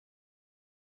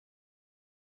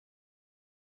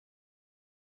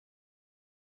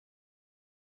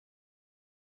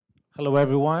Hello,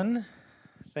 everyone.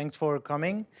 Thanks for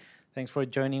coming. Thanks for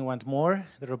joining once more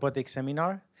the Robotics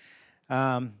seminar.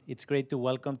 It's great to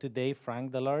welcome today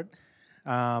Frank Dellaert.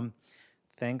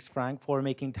 Thanks, Frank, for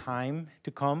making time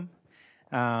to come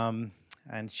and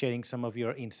sharing some of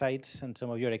your insights and some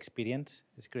of your experience.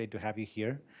 It's great to have you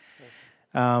here.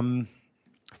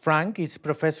 Frank is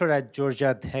professor at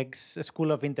Georgia Tech's School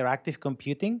of Interactive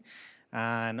Computing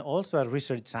and also a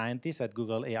research scientist at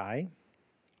Google AI.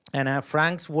 And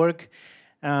Frank's work,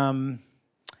 he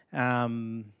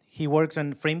works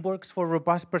on frameworks for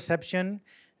robust perception,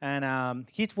 and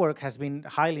his work has been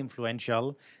highly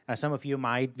influential. Some of you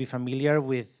might be familiar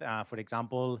with, for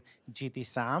example,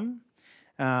 GTSAM,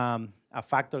 a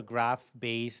factor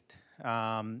graph-based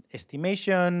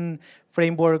estimation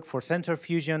framework for sensor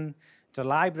fusion. It's a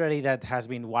library that has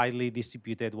been widely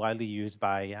distributed, widely used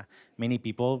by many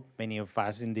people, many of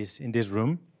us in this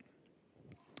room.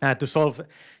 To solve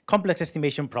complex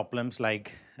estimation problems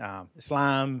like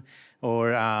SLAM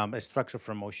or structure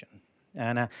from motion.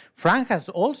 And Frank has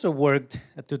also worked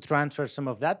to transfer some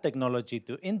of that technology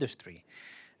to industry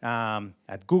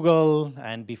at Google,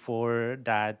 and before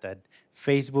that at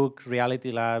Facebook,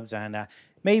 Reality Labs, and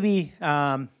maybe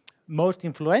most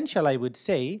influential, I would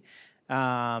say,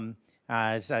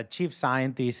 as a chief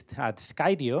scientist at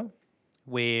Skydio,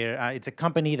 where it's a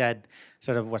company that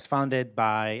sort of was founded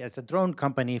by, it's a drone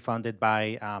company founded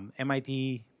by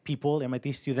MIT people,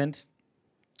 MIT students,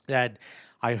 that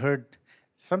I heard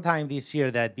sometime this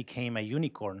year that became a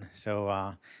unicorn. So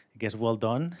I guess well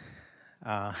done.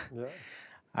 Yeah.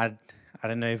 I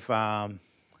don't know if, are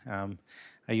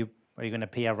you going to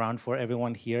pay around for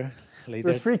everyone here later?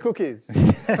 There's free cookies.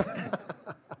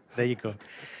 There you go.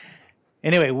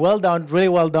 Anyway, well done, really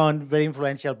well done, very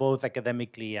influential both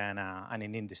academically and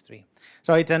in industry.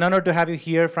 So it's an honor to have you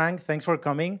here, Frank. Thanks for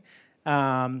coming.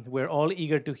 We're all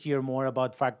eager to hear more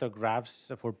about factor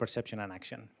graphs for perception and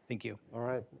action. Thank you. All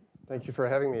right. Thank you for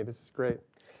having me. This is great.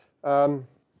 Yeah,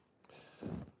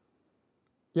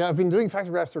 I've been doing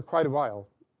factor graphs for quite a while.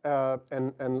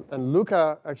 And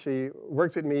Luca actually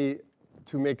worked with me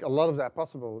to make a lot of that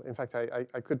possible. In fact,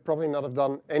 I could probably not have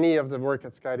done any of the work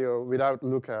at Skydio without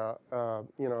Luca,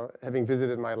 having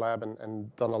visited my lab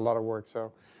and done a lot of work.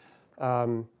 So,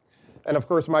 and of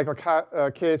course, Michael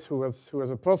Case, who was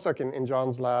a postdoc in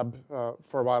John's lab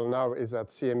for a while now, is at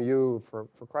CMU for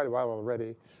quite a while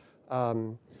already.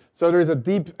 So there is a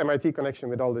deep MIT connection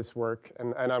with all this work,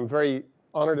 and I'm very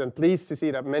honored and pleased to see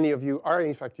that many of you are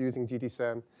in fact using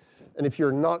GTSAM. And if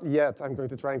you're not yet, I'm going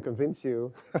to try and convince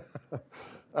you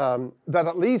that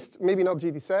at least, maybe not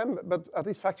GTSAM, but at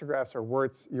least factor graphs are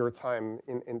worth your time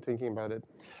in thinking about it.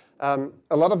 A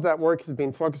lot of that work has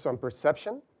been focused on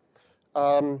perception.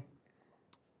 But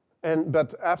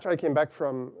after I came back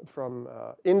from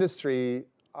industry,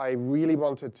 I really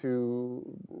wanted to,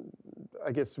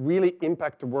 I guess, really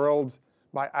impact the world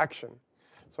by action.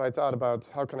 So I thought about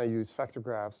how can I use factor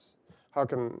graphs. How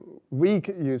can we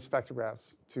use factor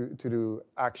graphs to do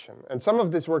action? And some of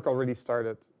this work already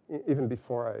started even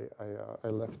before I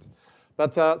left.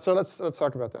 But so let's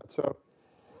talk about that. So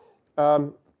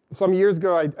some years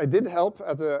ago, I did help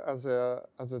as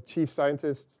a chief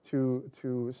scientist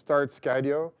to start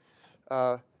Skydio.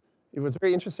 It was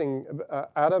very interesting.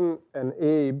 Adam and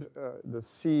Abe, the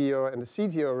CEO and the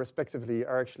CTO respectively,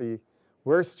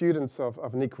 were students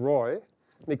of Nick Roy.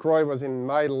 Nick Roy was in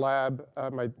my lab,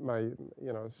 my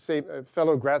same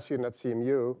fellow grad student at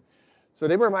CMU. So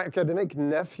they were my academic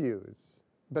nephews.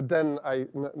 But then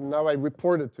now I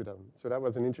reported to them. So that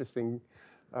was an interesting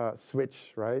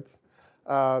switch, right?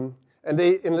 And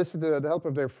they enlisted the help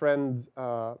of their friend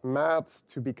Matt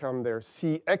to become their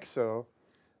CXO.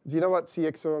 Do you know what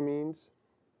CXO means?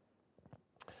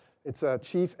 It's a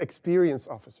Chief Experience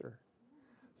Officer.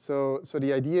 So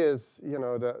the idea is,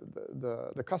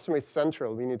 the customer is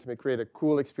central. We need to create a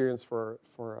cool experience for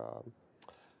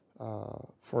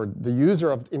the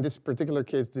user of, in this particular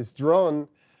case, this drone,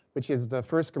 which is the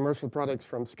first commercial product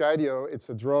from Skydio. It's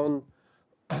a drone.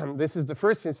 This is the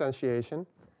first instantiation,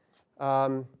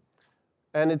 and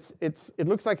it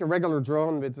looks like a regular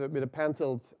drone with a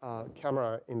pan-tilt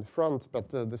camera in front. But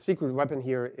the secret weapon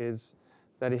here is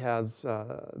that it has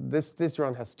this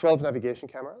drone has 12 navigation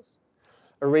cameras,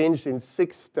 arranged in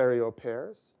 6 stereo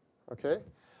pairs, okay?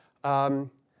 And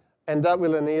that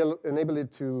will enable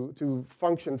it to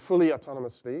function fully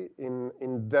autonomously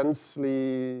in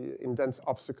dense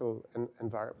obstacle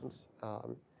environments.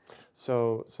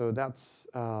 So that's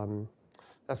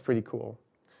pretty cool.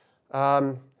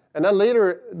 And then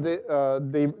later,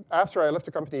 after I left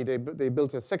the company, they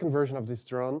built a second version of this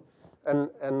drone,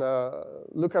 and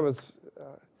Luca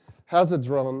has a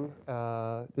drone.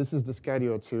 This is the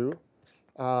Skydio 2.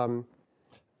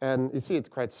 And you see it's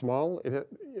quite small,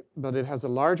 but it has a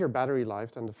larger battery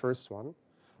life than the first one.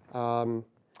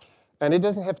 And it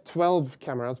doesn't have 12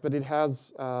 cameras, but it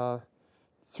has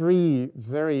 3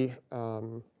 very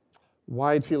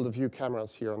wide field of view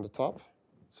cameras here on the top.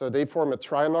 So they form a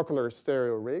trinocular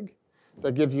stereo rig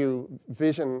that give you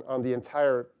vision on the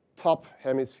entire top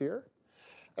hemisphere.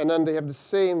 And then they have the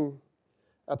same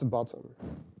at the bottom.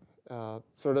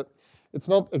 So that it's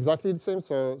not exactly the same,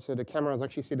 so the cameras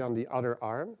actually sit on the other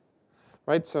arm,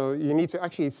 right? So you need to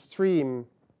actually stream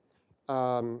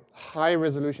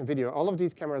high-resolution video. All of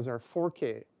these cameras are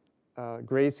 4K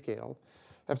grayscale,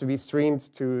 have to be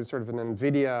streamed to sort of an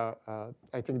NVIDIA,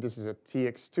 I think this is a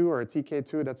TX2 or a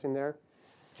TK2 that's in there.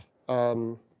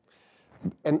 And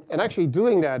actually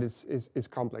doing that is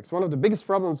complex. One of the biggest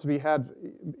problems we had,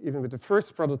 even with the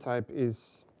first prototype,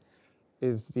 is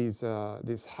these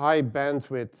high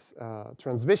bandwidth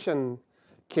transmission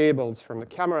cables from the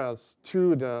cameras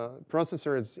to the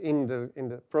processors. In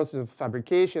the process of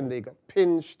fabrication, they got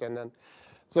pinched, and then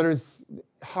so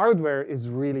hardware is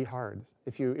really hard.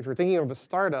 If you're thinking of a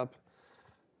startup,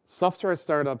 software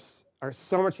startups are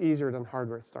so much easier than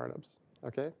hardware startups.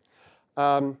 Okay.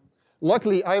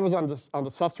 Luckily, I was on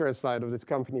the software side of this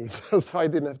company, so I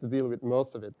didn't have to deal with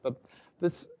most of it. But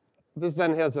this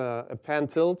then has a pan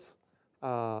tilt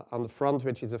on the front,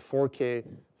 which is a 4K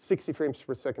 60 frames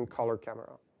per second color camera.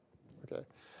 Okay,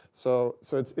 so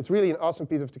it's really an awesome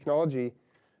piece of technology.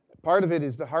 Part of it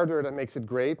is the hardware that makes it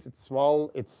great. It's small,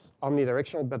 it's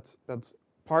omnidirectional, but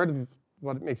part of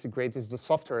what makes it great is the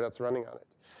software that's running on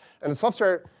it. And the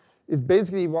software is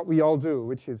basically what we all do,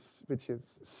 which is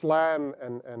SLAM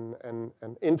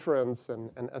and inference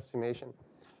and estimation.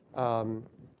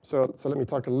 So let me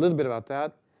talk a little bit about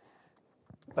that.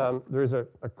 There's a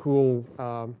cool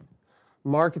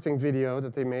marketing video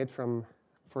that they made for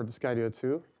the Skydio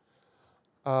 2.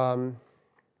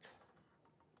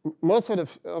 Most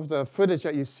of the footage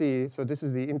that you see, so this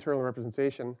is the internal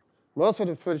representation, most of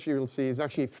the footage you will see is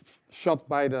actually shot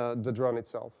by the drone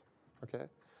itself. Okay,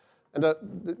 and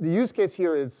the use case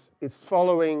here is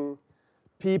following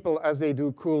people as they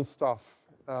do cool stuff.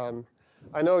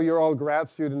 I know you're all grad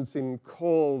students in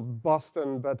cold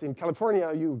Boston, but in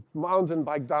California you mountain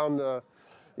bike down the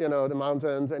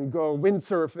mountains and go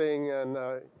windsurfing.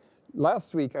 And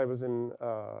last week I was in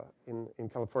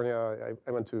California.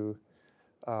 I went to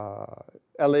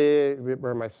LA,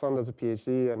 where my son does a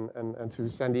PhD, and to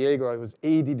San Diego. It was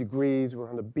 80 degrees. We were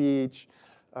on the beach.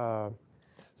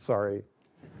 Sorry.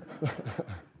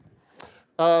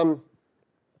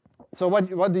 So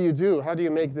what do you do? How do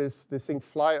you make this thing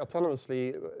fly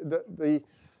autonomously?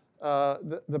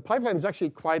 The pipeline is actually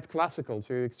quite classical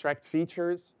to extract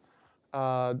features.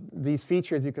 These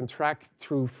features you can track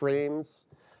through frames,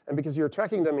 and because you're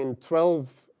tracking them in 12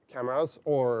 cameras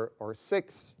or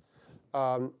 6,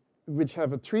 which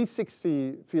have a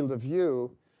 360 field of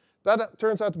view, that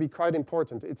turns out to be quite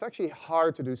important. It's actually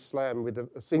hard to do SLAM with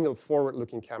a single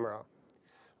forward-looking camera.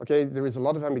 Okay, there is a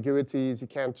lot of ambiguities. You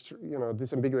can't,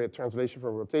 disambiguate translation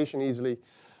from rotation easily.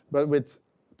 But with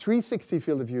 360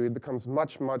 field of view, it becomes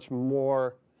much, much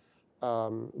more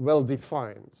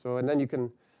well-defined. So, and then you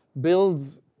can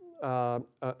build a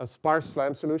sparse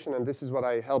SLAM solution, and this is what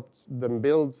I helped them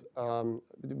build.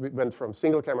 We went from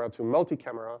single camera to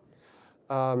multi-camera.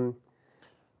 A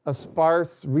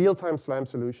sparse real-time SLAM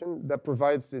solution that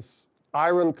provides this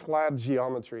ironclad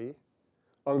geometry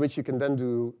on which you can then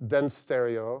do dense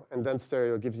stereo, and dense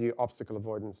stereo gives you obstacle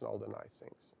avoidance and all the nice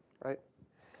things, right?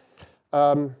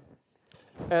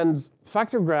 And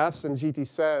factor graphs and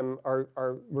GTSAM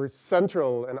were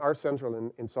central and are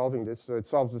central in solving this. So it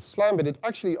solves the SLAM, but it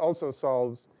actually also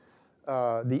solves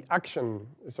the action.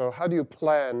 So how do you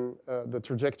plan the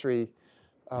trajectory?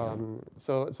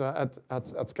 So at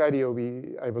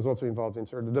Skydio, I was also involved in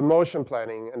sort of the motion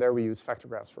planning, and there we use factor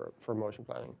graphs for motion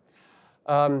planning.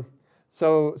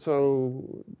 So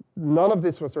none of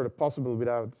this was sort of possible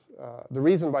without, the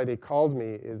reason why they called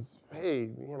me is,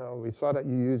 hey, we saw that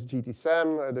you use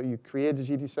GTSAM, that you created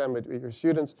GTSAM with your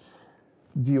students.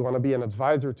 Do you want to be an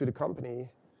advisor to the company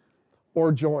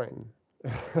or join?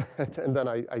 And then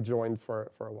I joined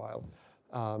for a while.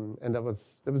 And that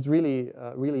was really,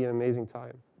 really an amazing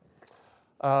time.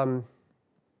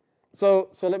 So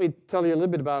let me tell you a little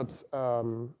bit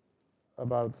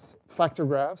about factor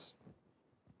graphs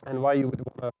and why you would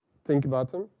want to think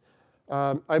about them.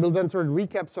 I will then sort of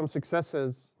recap some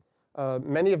successes,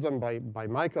 many of them by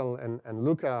Michael and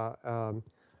Luca,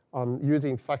 on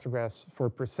using factor graphs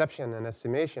for perception and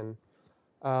estimation.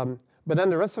 But then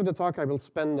the rest of the talk I will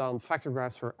spend on factor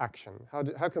graphs for action.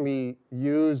 How can we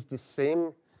use the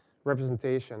same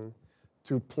representation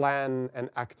to plan and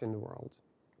act in the world?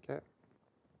 Okay.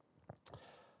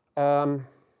 All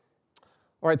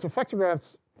right, so factor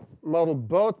graphs model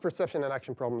both perception and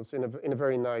action problems in a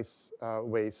very nice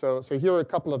way. So here are a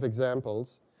couple of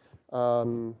examples.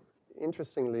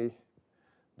 Interestingly,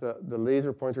 the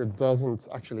laser pointer doesn't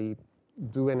actually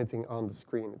do anything on the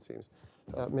screen, it seems.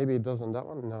 Maybe it does on that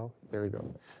one. No, there we go.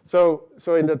 So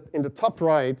in the top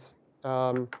right,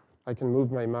 I can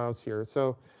move my mouse here.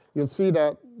 So you'll see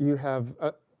that you have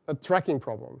a tracking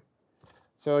problem.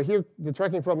 So here, the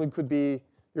tracking problem could be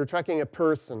you're tracking a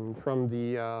person from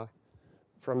the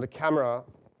camera.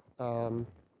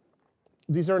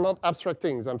 These are not abstract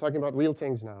things. I'm talking about real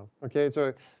things now. Okay,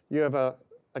 so you have a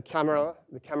camera.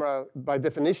 The camera, by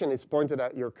definition, is pointed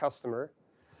at your customer.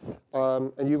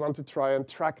 And you want to try and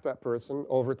track that person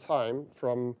over time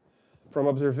from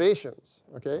observations,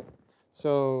 okay?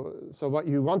 So what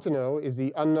you want to know is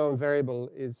the unknown variable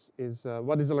is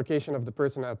what is the location of the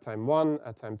person at time 1,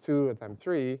 at time 2, at time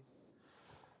 3.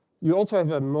 You also have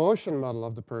a motion model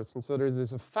of the person. So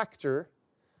there's a factor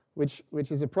which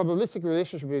is a probabilistic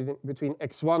relationship between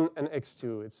x1 and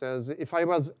x2. It says if I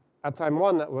was at time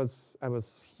 1, I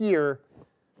was here,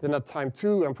 then at time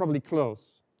 2, I'm probably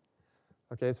close.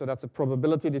 Okay, so that's a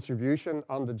probability distribution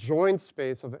on the joint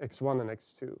space of x1 and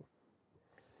x2.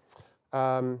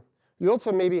 You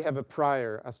also maybe have a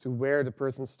prior as to where the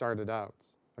person started out.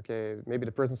 Okay, maybe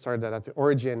the person started out at the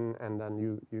origin, and then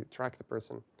you track the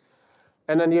person.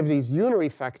 And then you have these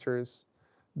unary factors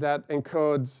that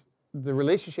encode the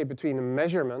relationship between a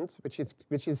measurement, which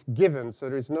is given, so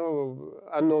there's no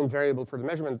unknown variable for the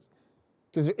measurement,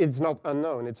 because it's not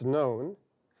unknown, it's known.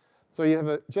 So you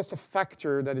have just a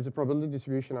factor that is a probability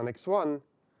distribution on x1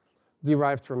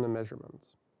 derived from the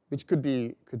measurement, which could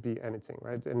be anything,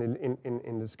 right? And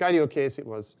in the Skydio case, it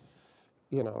was,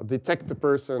 detect the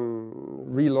person,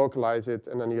 relocalize it,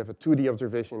 and then you have a 2D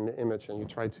observation in the image, and you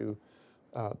try to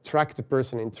track the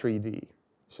person in 3D.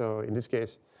 So in this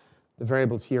case, the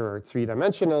variables here are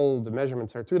 3-dimensional, the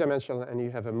measurements are 2-dimensional, and you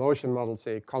have a motion model,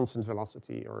 say constant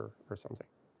velocity or something.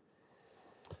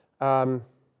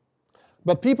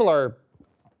 But people are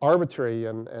arbitrary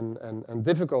and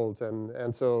difficult,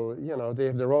 and so they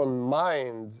have their own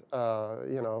mind.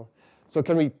 So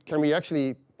can we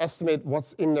actually estimate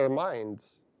what's in their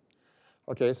minds?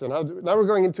 Okay, so now we're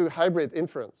going into hybrid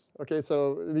inference. Okay,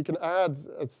 so we can add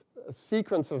a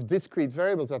sequence of discrete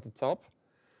variables at the top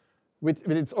with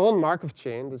its own Markov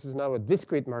chain. This is now a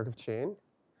discrete Markov chain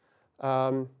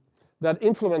that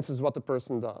influences what the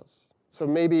person does. So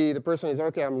maybe the person is,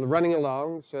 okay, I'm running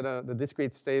along, so the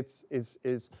discrete state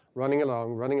is running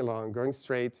along, going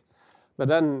straight. But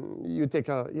then you take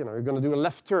you're going to do a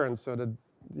left turn, so that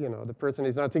the person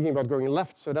is now thinking about going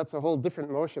left, so that's a whole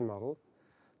different motion model.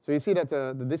 So you see that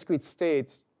the discrete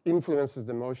state influences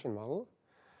the motion model.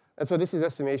 And so this is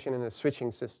estimation in a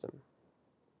switching system,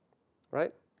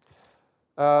 right?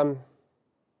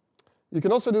 You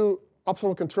can also do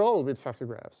optimal control with factor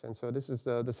graphs. And so this is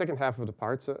the second half of the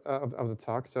parts of the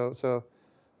talk. So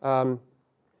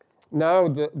now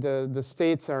the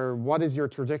states are what is your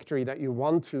trajectory that you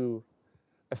want to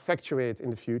effectuate in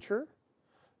the future?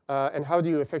 And how do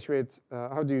you effectuate,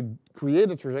 how do you create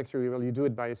a trajectory? Well, you do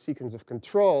it by a sequence of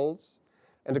controls.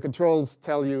 And the controls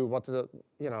tell you what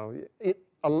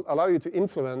allow you to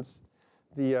influence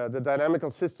the dynamical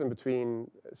system between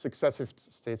successive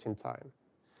states in time.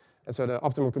 And so the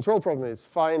optimal control problem is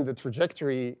find the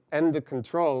trajectory and the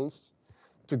controls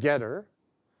together.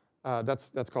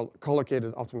 That's called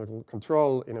collocated optimal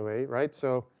control in a way, right?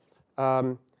 So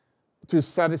to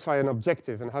satisfy an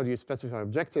objective. And how do you specify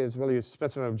objectives? Well, you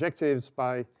specify objectives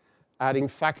by adding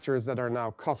factors that are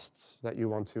now costs that you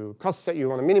want to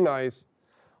minimize,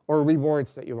 or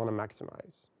rewards that you want to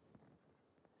maximize.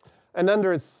 And then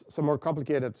there's some more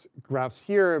complicated graphs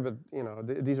here, but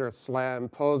these are SLAM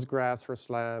pose graphs for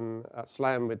SLAM,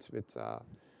 SLAM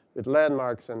with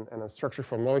landmarks, and a structure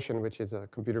for motion, which is a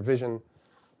computer vision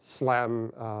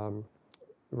SLAM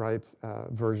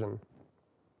version.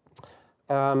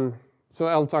 So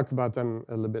I'll talk about them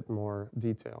a little bit more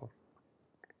detail.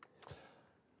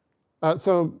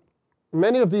 So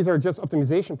many of these are just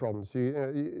optimization problems.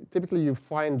 Typically, you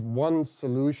find one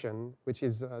solution, which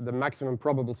is the maximum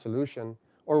probable solution,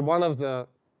 or one of the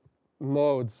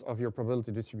modes of your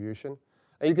probability distribution.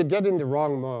 And you could get in the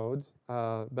wrong mode,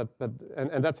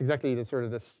 and that's exactly the sort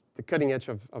of the cutting edge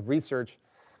of research,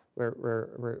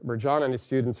 where John and his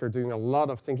students are doing a lot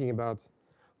of thinking about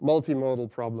multimodal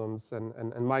problems, and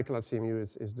Michael at CMU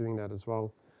is doing that as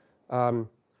well.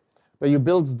 But you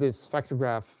build this factor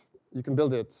graph You can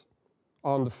build it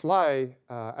on the fly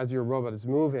as your robot is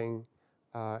moving,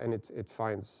 and it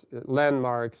finds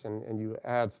landmarks, and you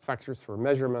add factors for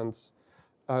measurements,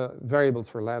 variables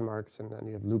for landmarks, and then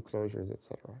you have loop closures,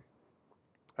 etc.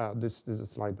 This is a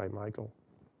slide by Michael.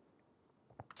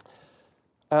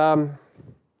 And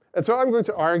so I'm going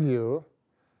to argue,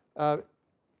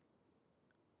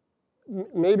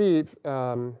 maybe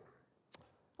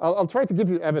I'll try to give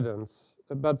you evidence,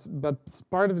 but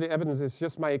part of the evidence is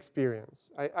just my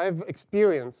experience. I've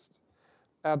experienced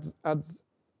at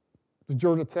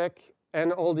Georgia Tech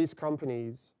and all these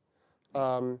companies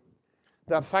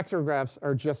that factor graphs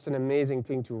are just an amazing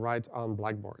thing to write on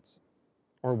blackboards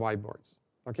or whiteboards.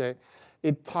 Okay,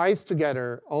 it ties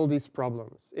together all these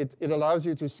problems. It allows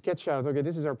you to sketch out, okay,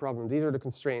 this is our problem. These are the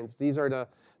constraints. These are the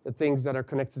things that are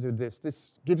connected to this.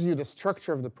 This gives you the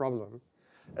structure of the problem.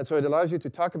 And so it allows you to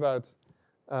talk about,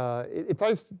 it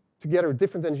ties together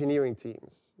different engineering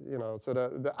teams, you know, so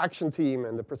the action team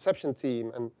and the perception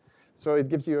team. And so it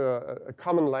gives you a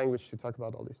common language to talk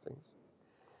about all these things.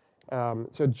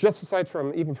 So just aside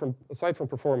from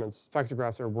performance, factor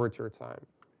graphs are worth your time.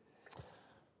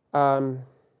 All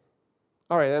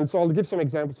right, and so I'll give some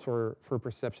examples for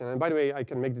perception. And by the way, I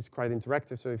can make this quite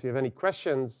interactive. So if you have any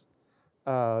questions,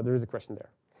 there is a question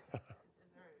there. Is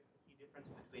there a key difference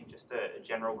between just a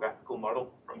general graphical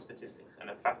model from statistics and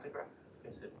a factor graph?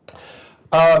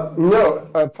 No,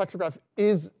 a factor graph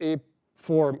is a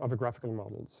form of a graphical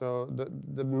model. So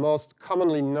the most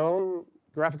commonly known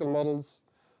graphical models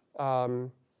are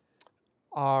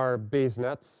Bayes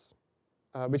nets,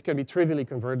 which can be trivially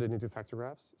converted into factor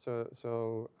graphs.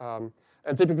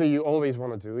 And typically you always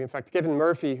want to do. In fact, Kevin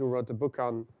Murphy, who wrote the book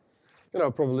on, you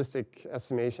know, probabilistic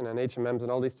estimation and HMMs and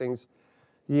all these things,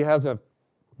 he has a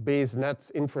Bayes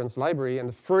net inference library, and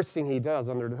the first thing he does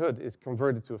under the hood is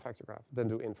convert it to a factor graph, then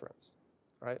do inference,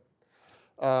 right?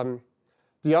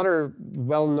 The other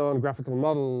well-known graphical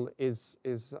model is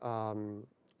these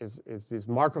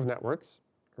Markov networks,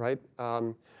 right?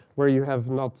 Where you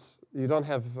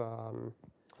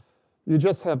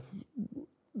just have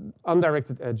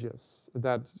undirected edges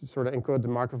that sort of encode the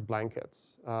Markov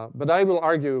blankets. But I will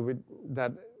argue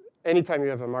that anytime you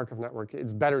have a Markov network,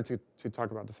 it's better to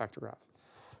talk about the factor graph,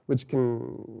 which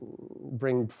can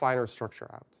bring finer structure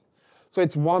out. So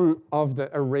it's one of the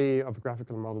array of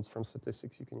graphical models from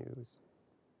statistics you can use.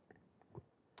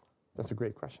 That's a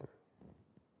great question.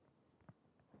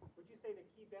 Would you say the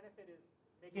key benefit is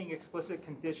making explicit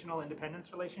conditional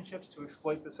independence relationships to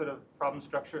exploit the sort of problem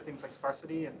structure, things like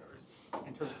sparsity, and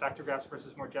in terms of factor graphs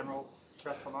versus more general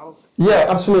graphical models? Yeah,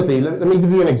 absolutely. Let me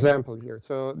give you an example here.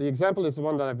 So the example is the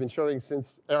one that I've been showing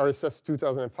since RSS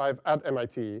 2005 at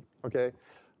MIT, okay,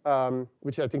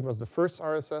 which I think was the first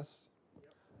RSS.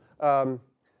 Back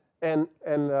then,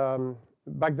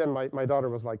 my daughter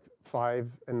was like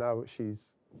 5, and now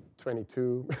she's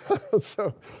 22.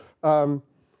 So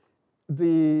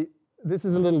this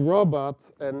is a little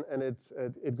robot, and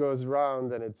it goes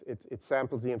around and it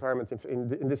samples the environment.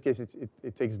 In this case,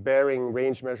 it takes bearing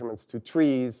range measurements to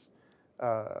trees.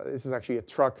 This is actually a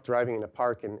truck driving in a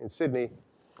park in Sydney.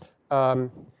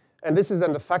 And this is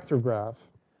then the factor graph.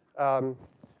 And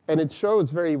it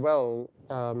shows very well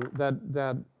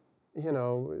that you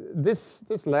know,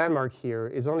 this landmark here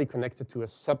is only connected to a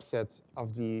subset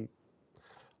of the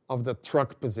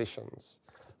truck positions.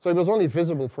 So it was only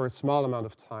visible for a small amount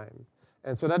of time.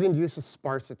 And so that induces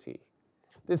sparsity.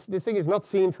 This thing is not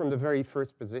seen from the very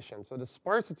first position. So the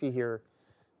sparsity here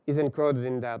is encoded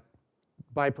in that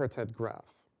bipartite graph.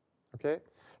 Okay?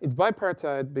 It's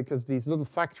bipartite because these little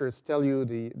factors tell you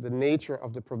the nature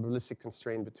of the probabilistic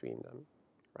constraint between them,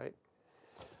 right?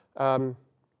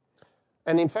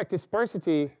 And in fact, this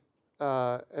sparsity,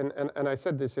 and I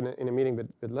said this in a meeting with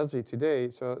Leslie today,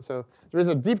 so there is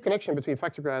a deep connection between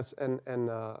factor graphs and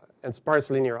sparse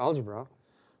linear algebra.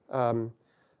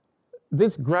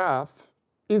 This graph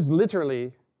is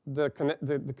literally the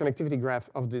connectivity graph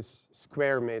of this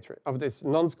square matrix, of this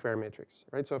non-square matrix,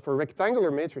 right? So for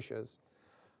rectangular matrices,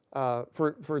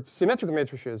 for symmetrical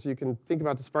matrices, you can think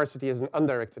about the sparsity as an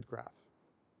undirected graph.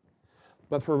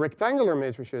 But for rectangular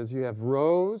matrices, you have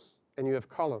rows and you have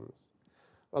columns.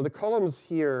 Well, the columns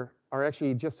here are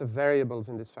actually just the variables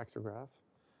in this factor graph,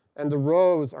 and the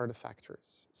rows are the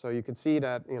factors. So you can see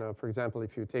that, you know, for example,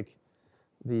 if you take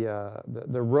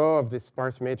the row of this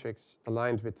sparse matrix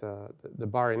aligned with the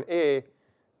bar in A,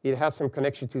 it has some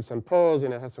connection to some poles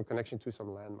and it has some connection to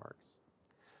some landmarks,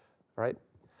 right?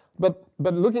 But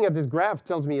looking at this graph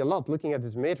tells me a lot. Looking at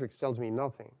this matrix tells me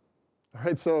nothing,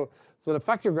 right? So the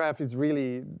factor graph is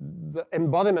really the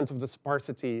embodiment of the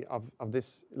sparsity of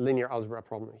this linear algebra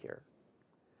problem here.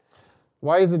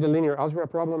 Why is it a linear algebra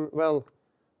problem? Well,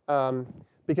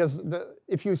 because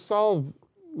if you solve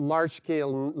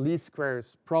large-scale least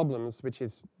squares problems, which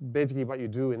is basically what you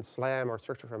do in SLAM or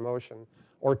structure for motion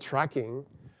or tracking,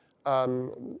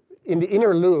 in the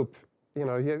inner loop,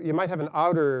 you might have an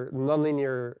outer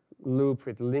nonlinear loop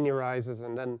which linearizes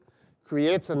and then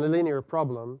creates a linear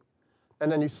problem,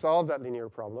 and then you solve that linear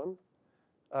problem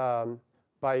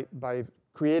by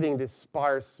creating this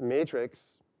sparse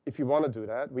matrix. If you want to do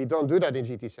that, we don't do that in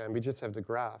GTSAM. We just have the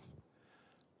graph.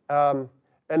 And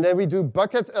then we do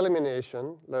bucket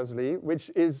elimination, Leslie,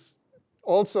 which is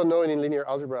also known in linear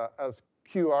algebra as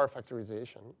QR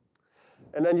factorization.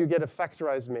 And then you get a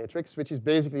factorized matrix, which is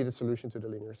basically the solution to the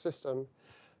linear system.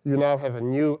 You now have a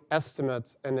new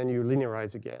estimate, and then you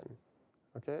linearize again.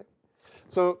 Okay?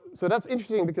 So that's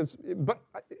interesting because,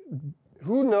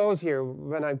 who knows here,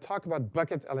 when I talk about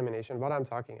bucket elimination, what I'm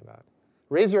talking about?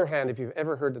 Raise your hand if you've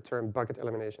ever heard the term bucket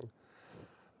elimination.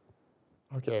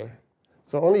 Okay.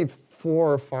 So only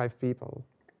 4 or 5 people.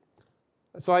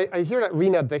 So I hear that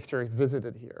Rena Dechter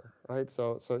visited here, right?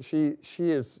 So she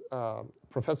is a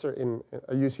professor in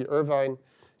UC Irvine.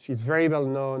 She's very well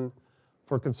known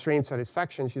for constraint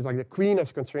satisfaction. She's like the queen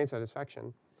of constraint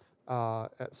satisfaction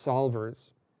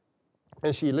solvers.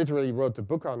 And she literally wrote the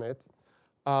book on it.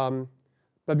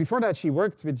 But before that, she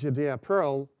worked with Judea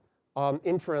Pearl on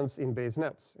inference in Bayes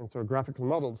nets, and so graphical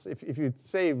models. If you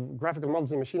say graphical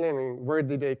models in machine learning, where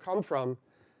did they come from?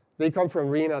 They come from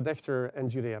Rena Dechter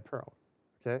and Judea Pearl,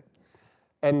 okay?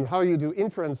 And how you do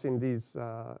inference in these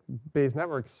Bayes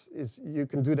networks is you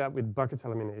can do that with bucket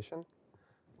elimination.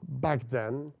 Back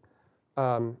then,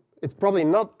 it's probably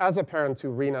not as apparent to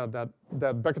Rena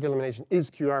that bucket elimination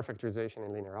is QR factorization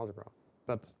in linear algebra.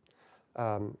 But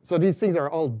so these things are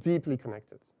all deeply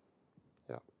connected.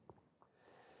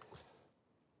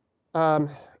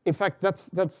 In fact, that's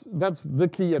the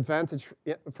key advantage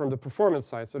from the performance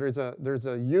side. So there's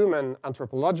a human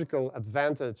anthropological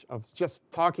advantage of just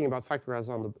talking about factor graphs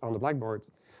on the blackboard,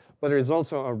 but there is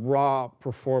also a raw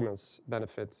performance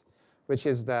benefit, which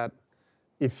is that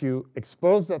if you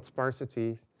expose that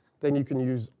sparsity, then you can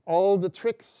use all the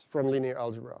tricks from linear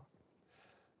algebra.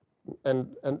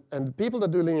 And people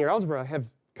that do linear algebra have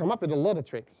come up with a lot of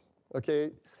tricks.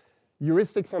 Okay.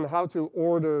 Heuristics on how to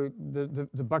order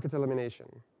the bucket elimination.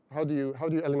 How do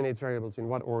you eliminate variables in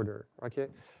what order? Okay,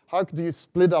 how do you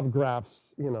split up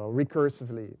graphs,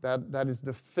 recursively? That is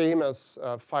the famous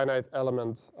finite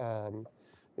element,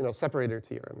 separator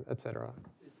theorem, etc.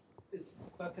 Is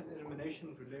bucket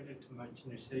elimination related to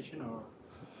marginalization,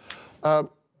 or?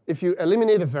 If you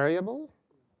eliminate a variable,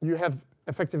 you have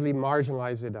effectively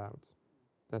marginalized it out.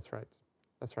 That's right.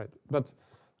 That's right. But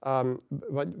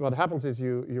what happens is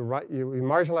you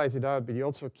marginalize it out, but you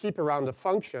also keep around a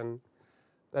function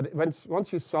that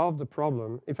once you solve the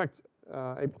problem. In fact,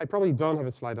 I probably don't have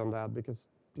a slide on that because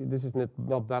this is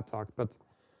not that talk. But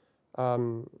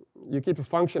you keep a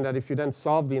function that if you then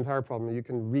solve the entire problem, you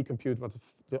can recompute what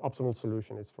the optimal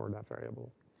solution is for that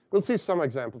variable. We'll see some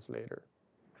examples later.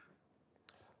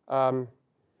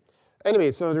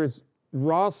 Anyway, so there's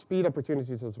raw speed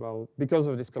opportunities as well because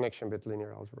of this connection with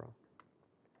linear algebra.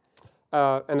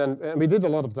 And we did a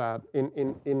lot of that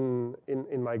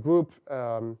in my group.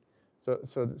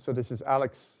 So this is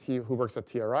Alex, who works at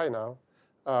TRI now.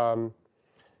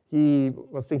 He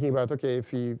was thinking about, okay,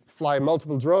 if we fly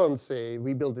multiple drones, say,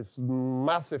 we build this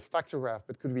massive factor graph,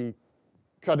 but could we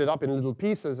cut it up in little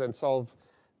pieces and solve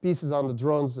pieces on the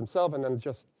drones themselves and then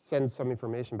just send some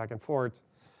information back and forth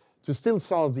to still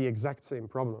solve the exact same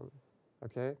problem,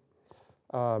 okay?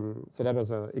 So that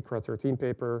was a ICRA 13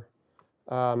 paper.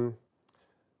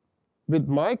 With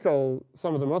Michael,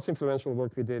 some of the most influential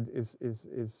work we did is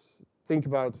think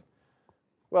about,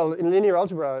 well, in linear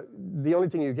algebra, the only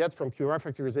thing you get from QR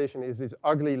factorization is this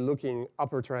ugly-looking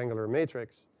upper triangular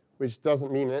matrix, which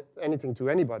doesn't mean anything to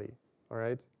anybody, all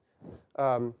right?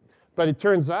 But it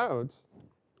turns out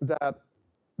that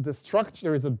the structure,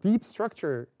 there is a deep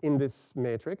structure in this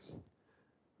matrix,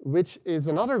 which is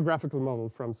another graphical model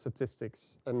from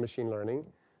statistics and machine learning,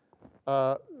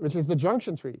 which is the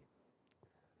junction tree.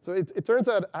 So it turns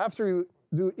out after you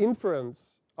do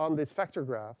inference on this factor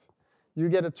graph, you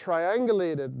get a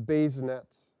triangulated Bayes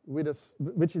net,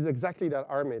 which is exactly that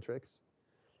R matrix.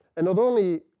 And not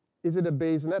only is it a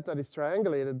Bayes net that is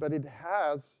triangulated, but it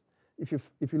has, if you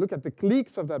look at the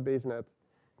cliques of that Bayes net,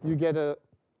 you get a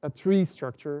tree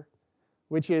structure,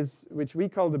 which we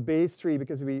call the Bayes tree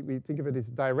because we think of it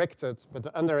as directed, but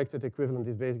the undirected equivalent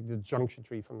is basically the junction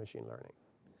tree from machine learning.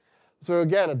 So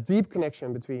again, a deep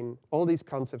connection between all these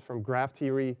concepts from graph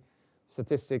theory,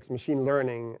 statistics, machine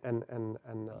learning, and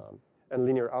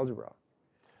linear algebra.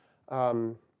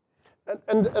 And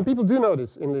And people do know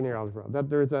this in linear algebra, that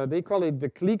there's they call it the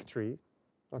clique tree,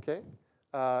 okay?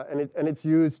 And it's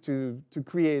used to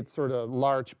create sort of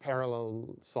large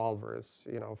parallel solvers,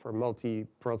 for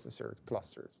multi-processor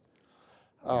clusters.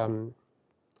 And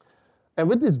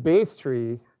with this base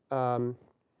tree,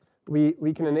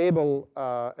 we can enable,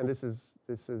 and this is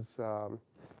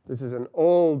an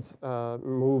old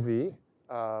movie.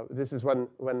 This is when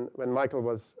Michael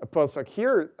was a postdoc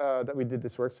here that we did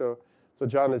this work. So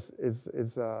John is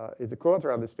a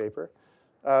co-author on this paper,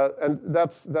 and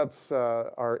that's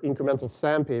our incremental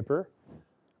SAM paper,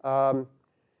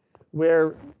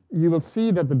 where you will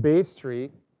see that the base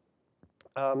tree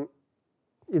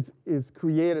is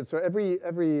created. So every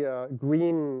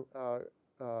green,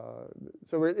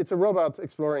 it's a robot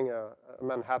exploring a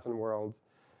Manhattan world.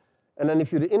 And then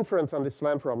if you do inference on this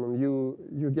SLAM problem,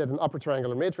 you get an upper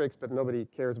triangular matrix, but nobody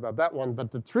cares about that one.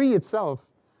 But the tree itself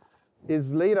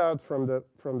is laid out from the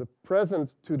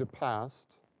present to the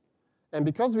past. And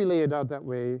because we lay it out that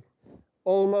way,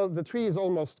 the tree is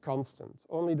almost constant.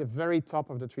 Only the very top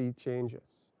of the tree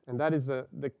changes. And that is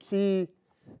the key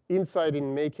insight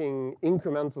in making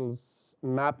incrementals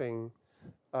mapping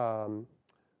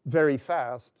very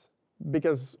fast,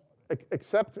 because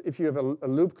except if you have a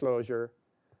loop closure,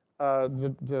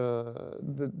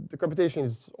 the computation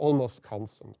is almost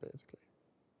constant, basically,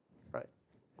 right?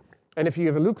 And if you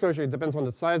have a loop closure, it depends on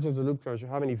the size of the loop closure,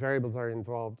 how many variables are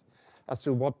involved, as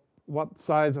to what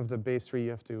size of the base tree you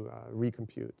have to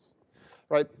recompute,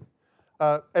 right?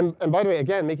 And by the way,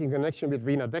 again, making a connection with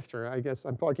Rena Dexter, I guess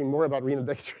I'm talking more about Rena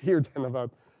Dexter here than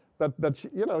about, but she,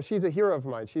 she's a hero of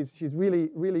mine. She's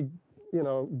really, really,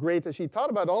 great. She thought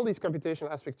about all these computational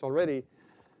aspects already.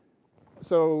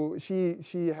 So she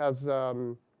has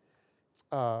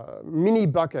mini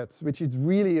buckets, which is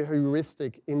really a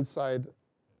heuristic inside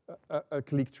a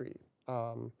clique tree,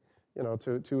 to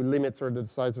limit sort of the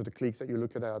size of the cliques that you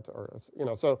look at, or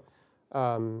so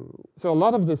a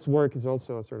lot of this work is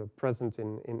also sort of present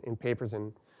in papers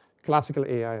in classical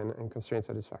AI and constraint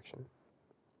satisfaction.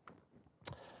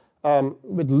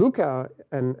 With Luca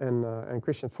and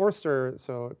Christian Forster,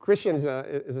 so Christian is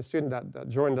a student that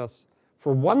joined us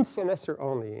for one semester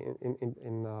only,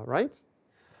 right?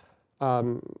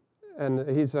 And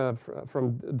he's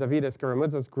from Davide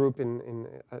Scaramuzza's group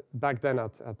back then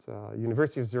at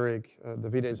University of Zurich.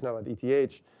 Davide is now at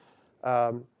ETH.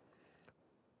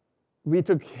 We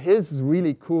took his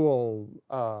really cool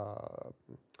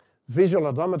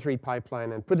visual odometry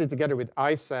pipeline and put it together with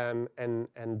ISAM and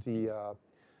the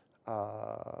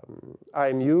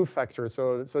IMU factor.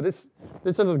 So this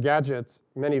little gadget,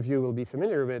 many of you will be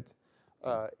familiar with.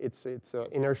 It's an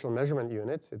inertial measurement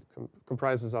unit. It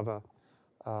comprises of a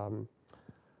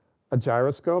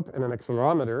gyroscope and an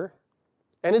accelerometer,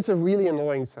 and it's a really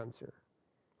annoying sensor.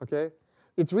 Okay,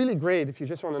 it's really great if you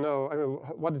just want to know,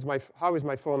 how is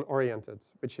my phone oriented,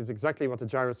 which is exactly what the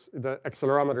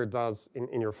accelerometer does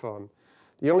in your phone.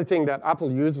 The only thing that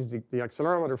Apple uses the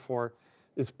accelerometer for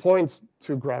is points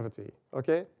to gravity.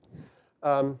 Okay,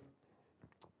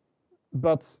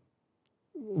 but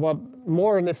what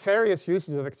more nefarious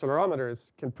uses of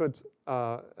accelerometers can put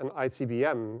an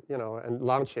ICBM, and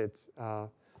launch it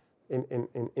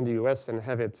in the US and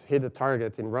have it hit a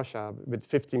target in Russia with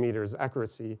 50 meters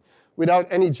accuracy without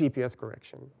any GPS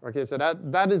correction. Okay, so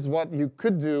that is what you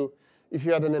could do if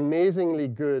you had an amazingly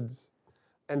good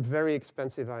and very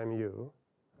expensive IMU.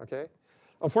 Okay,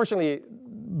 unfortunately,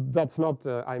 that's not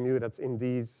the IMU that's in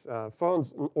these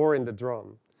phones or in the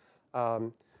drone.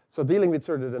 So dealing with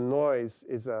sort of the noise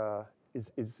is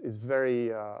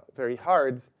very very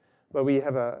hard, but we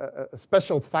have a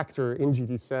special factor in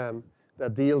GTSAM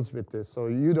that deals with this, so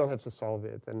you don't have to solve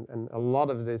it, and a lot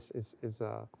of this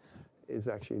is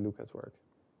actually Luca's work.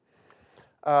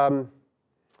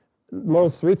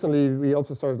 Most recently, we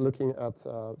also started looking at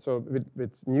so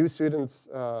with new students.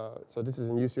 So this is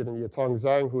a new student, Yatong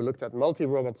Zhang, who looked at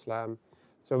multi-robot SLAM.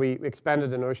 So we expanded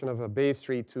the notion of a base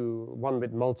tree to one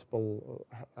with multiple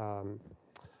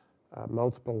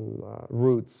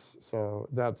roots. So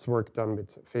that's work done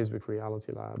with Facebook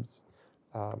Reality Labs.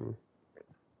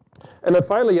 And then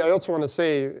finally, I also want to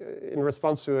say, in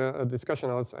response to a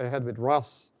discussion I had with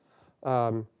Ross,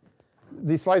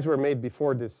 these slides were made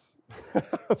before this. You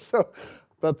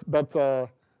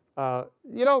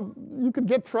could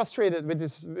get frustrated with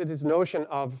this notion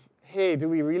of, hey, do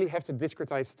we really have to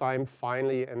discretize time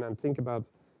finally and then think about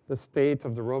the state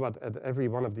of the robot at every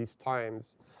one of these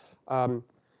times?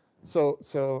 So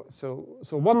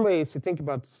one way is to think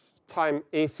about time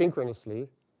asynchronously,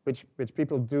 which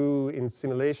people do in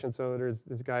simulation. So there's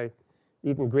this guy,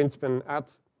 Ethan Greenspan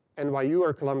at NYU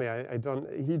or Columbia.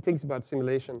 He thinks about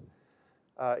simulation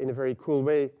in a very cool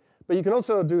way. But you can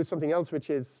also do something else, which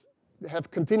is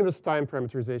have continuous time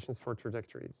parameterizations for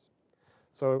trajectories.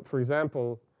 So for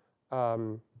example,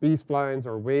 B-splines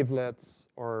or wavelets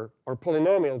or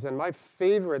polynomials. And my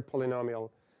favorite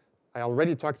polynomial, I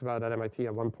already talked about at MIT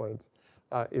at one point,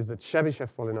 is the Chebyshev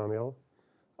polynomial.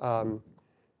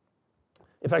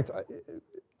 In fact,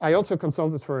 I also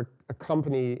consulted for a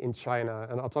company in China,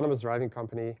 an autonomous driving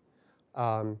company,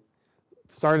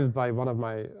 started by one of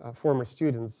my former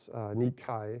students, Ni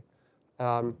Kai.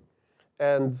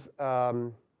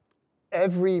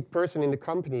 Every person in the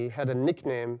company had a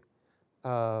nickname,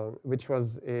 which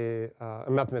was a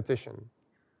mathematician.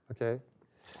 Okay.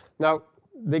 Now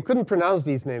they couldn't pronounce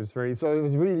these names so it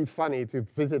was really funny to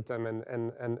visit them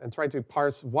and try to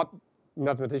parse what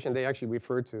mathematician they actually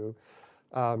referred to.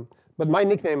 But my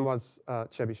nickname was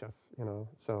Chebyshev, you know.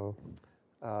 So,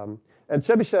 and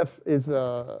Chebyshev is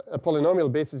a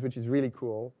polynomial basis, which is really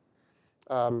cool.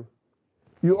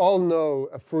 You all know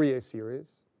a Fourier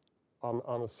series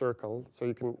on a circle, so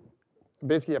you can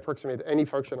basically approximate any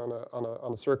function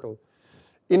on a circle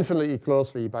infinitely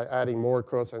closely by adding more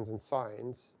cosines and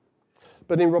sines.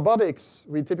 But in robotics,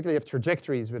 we typically have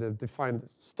trajectories with a defined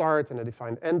start and a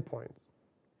defined endpoint.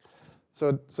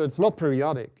 So it's not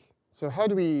periodic. So how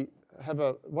do we have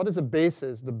what is a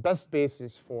basis, the best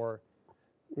basis for,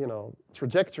 you know,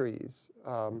 trajectories?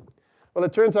 Well,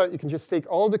 it turns out you can just take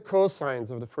all the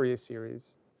cosines of the Fourier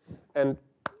series and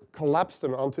collapse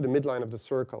them onto the midline of the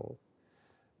circle.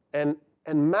 And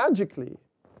magically,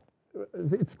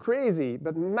 it's crazy,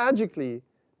 but magically,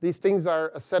 these things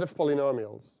are a set of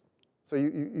polynomials. So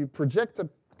you project a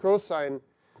cosine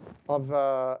of,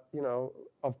 you know,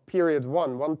 of period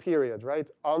one period, right,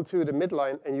 onto the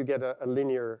midline, and you get a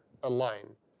linear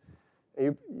line.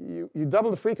 And you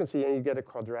double the frequency, and you get a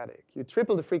quadratic. You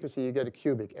triple the frequency, you get a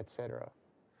cubic, etc.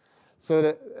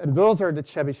 So and those are the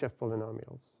Chebyshev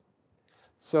polynomials.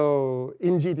 So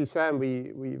in GTSAM,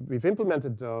 we've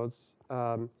implemented those,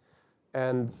 and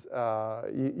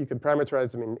you can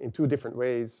parameterize them in two different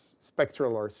ways,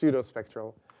 spectral or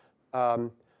pseudo-spectral.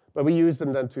 But we use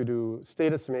them then to do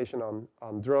state estimation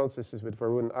on drones. This is with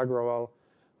Varun Agrawal,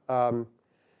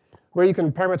 where you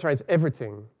can parameterize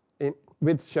everything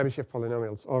with Chebyshev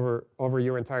polynomials over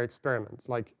your entire experiment.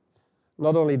 Like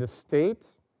not only the state,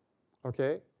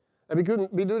 okay? And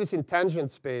we do this in tangent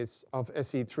space of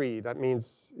SE3. That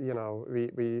means, you know,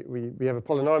 we have a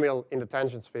polynomial in the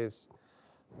tangent space,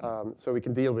 so we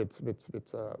can deal with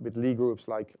Lie groups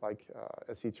like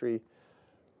SE3.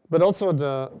 But also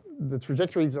the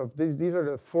trajectories of these are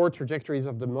the 4 trajectories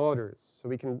of the motors. So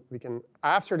we can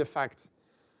after the fact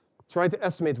try to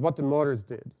estimate what the motors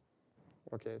did.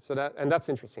 Okay, so that's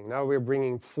interesting. Now we're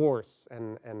bringing force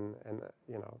and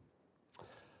you know.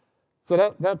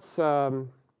 So that's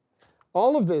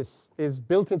all of this is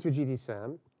built into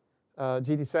GTSAM.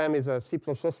 GTSAM is a C++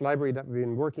 library that we've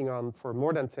been working on for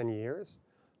more than 10 years.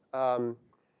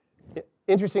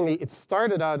 Interestingly, it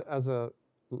started out as a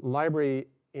library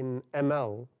in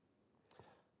ML.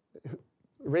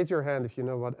 Raise your hand if you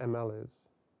know what ML is.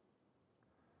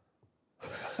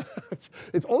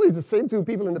 It's always the same 2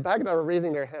 people in the back that are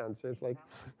raising their hands. So it's like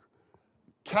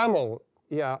Camel,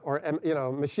 yeah, or you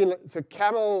know, machine. So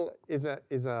Camel is an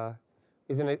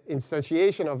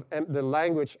instantiation of the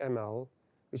language ML,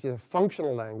 which is a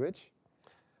functional language.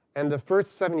 And the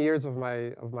first 7 years of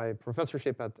my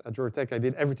professorship at Georgia Tech, I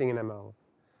did everything in ML,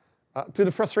 to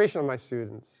the frustration of my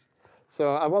students.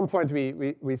 So at one point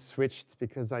we switched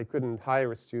because I couldn't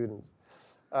hire students.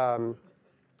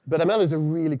 But ML is a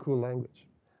really cool language.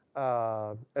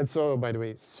 And so, by the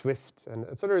way, Swift. And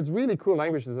so there's really cool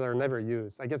languages that are never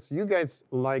used. I guess you guys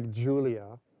like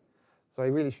Julia. So I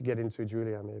really should get into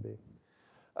Julia maybe.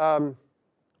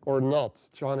 Or not.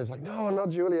 John is like, no, not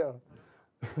Julia.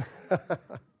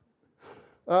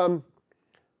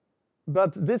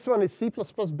 But this one is C++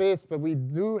 based, but we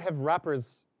do have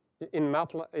wrappers in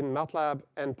MATLAB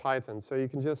and Python. So you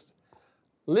can just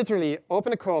literally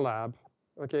open a Colab,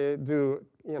 okay, do,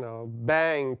 you know,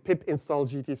 bang, pip install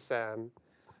GTSAM,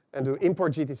 and do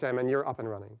import GTSAM, and you're up and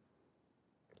running.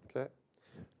 Okay.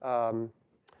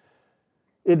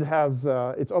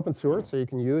 It's open source, so you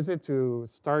can use it to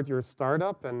start your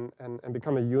startup and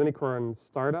become a unicorn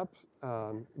startup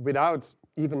without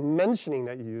even mentioning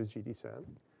that you use GTSAM.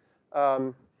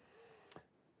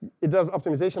 It does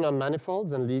optimization on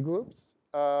manifolds and Lie groups,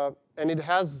 and it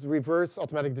has reverse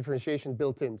automatic differentiation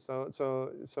built in.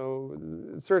 So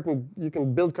you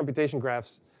can build computation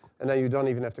graphs, and then you don't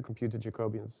even have to compute the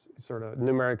Jacobians sort of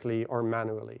numerically or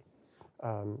manually.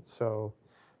 So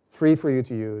free for you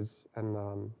to use,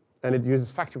 and it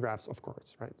uses factor graphs, of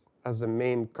course, right, as the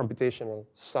main computational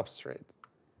substrate.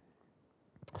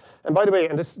 And by the way,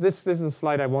 and this is a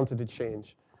slide I wanted to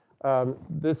change. I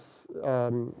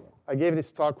gave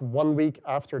this talk 1 week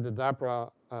after the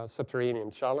DABRA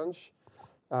Subterranean Challenge.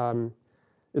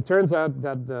 It turns out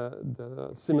that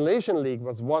the simulation league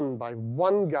was won by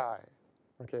one guy,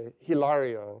 okay,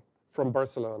 Hilario from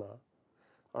Barcelona,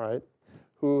 all right,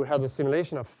 who had a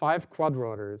simulation of 5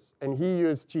 quadrotors, and he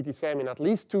used GTSAM in at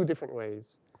least 2 different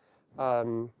ways.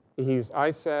 He used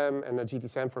ISAM and the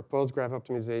GTSAM for post-graph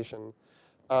optimization.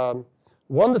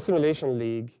 Won the simulation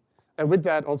league, and with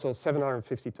that also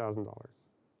 $750,000.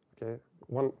 Okay,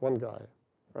 one guy,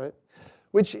 right?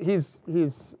 Which he's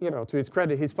you know, to his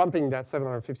credit, he's pumping that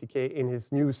 750K in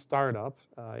his new startup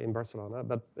in Barcelona.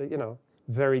 But you know,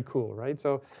 very cool, right?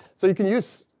 So you can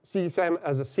use GTSAM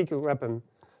as a secret weapon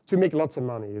to make lots of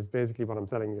money. Is basically what I'm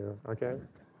telling you. Okay,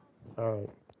 all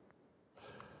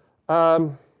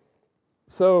right.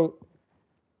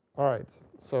 All right.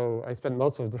 So I spent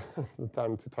most of the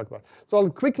time to talk about. So I'll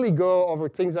quickly go over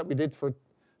things that we did for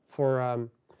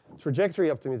trajectory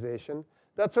optimization.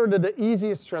 That's sort of the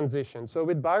easiest transition. So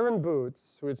with Byron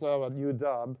Boots, who is now at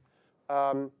UW,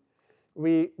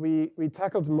 we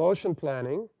tackled motion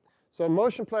planning. So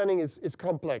motion planning is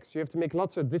complex. You have to make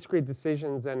lots of discrete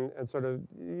decisions and sort of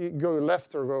go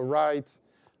left or go right.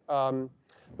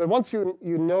 But once you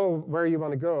know where you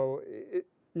want to go,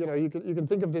 you know, you can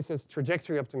think of this as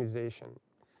trajectory optimization,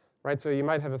 right? So you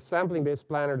might have a sampling-based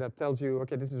planner that tells you,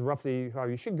 okay, this is roughly how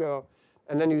you should go,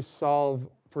 and then you solve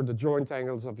for the joint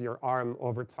angles of your arm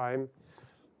over time,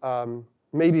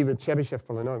 maybe with Chebyshev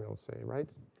polynomials, say, right?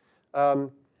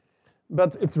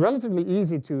 But it's relatively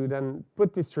easy to then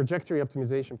put this trajectory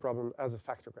optimization problem as a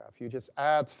factor graph. You just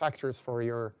add factors for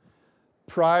your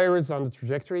priors on the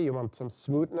trajectory. You want some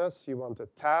smoothness. You want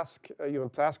task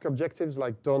objectives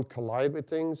like don't collide with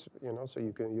things. You know, so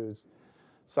you can use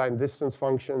sign distance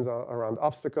functions around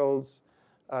obstacles.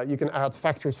 You can add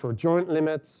factors for joint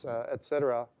limits,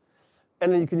 etc.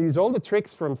 And then you can use all the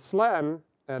tricks from SLAM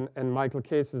and Michael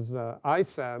Case's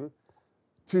ISAM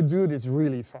to do this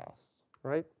really fast,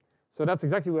 right? So that's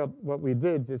exactly what we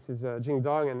did. This is Jing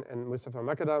Dong and Mustafa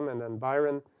Makadam and then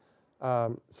Byron.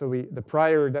 So the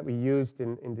prior that we used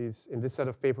in this set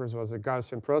of papers was a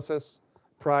Gaussian process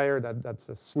prior. That's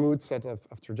a smooth set of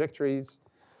trajectories.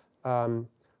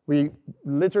 We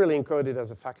literally encode it as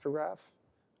a factor graph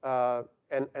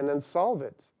and then solve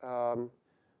it.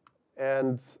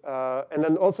 And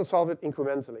then also solve it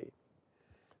incrementally.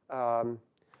 And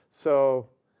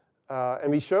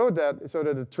we showed that sort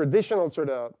of the traditional sort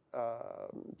of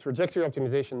trajectory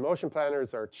optimization motion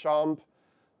planners are CHOMP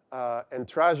and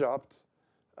TrajOpt.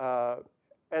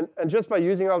 And just by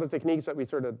using all the techniques that we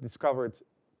sort of discovered,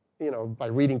 you know, by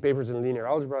reading papers in linear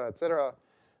algebra, et cetera,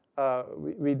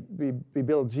 we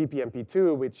built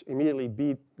GPMP2, which immediately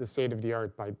beat the state of the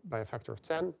art by a factor of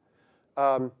 10.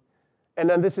 And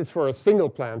then this is for a single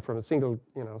plan from a single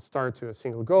start to a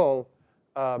single goal.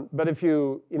 But if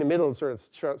you, in the middle, sort of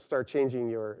start changing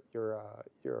your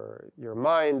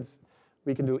mind,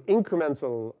 we can do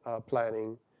incremental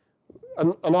planning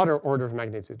another order of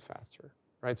magnitude faster,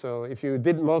 right? So if you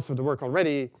did most of the work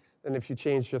already, then if you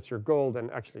change just your goal, then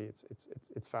actually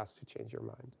it's fast to change your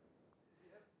mind. Do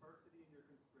you have sparsity in your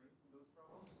constraints in those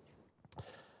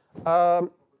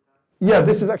problems? Yeah,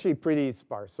 this is actually pretty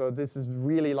sparse. So this is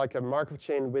really like a Markov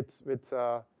chain with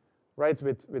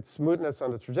smoothness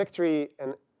on the trajectory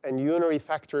and unary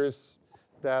factors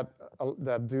that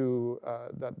do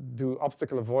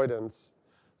obstacle avoidance.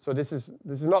 So this is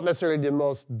not necessarily the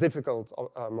most difficult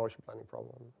motion planning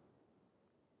problem.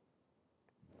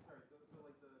 Sorry, so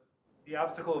like the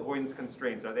obstacle avoidance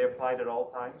constraints, are they applied at all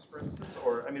times, for instance?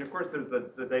 Or, I mean, of course, there's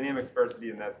the dynamic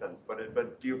sparsity in that sense,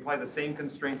 but do you apply the same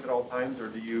constraints at all times, or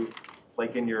do you,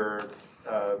 like in your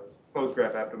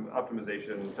post-graph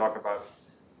optimization, talk about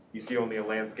you see only a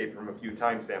landscape from a few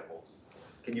time samples?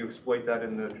 Can you exploit that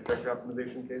in the trajectory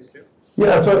optimization case too?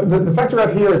 Yeah, so the factor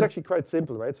graph here is actually quite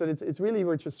simple, right? So it's really,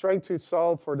 we're just trying to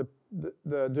solve for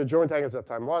the joint angles at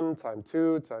time 1, time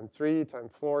 2, time 3, time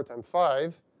 4, time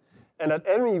 5. And at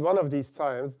any one of these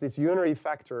times, this unary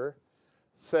factor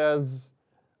says,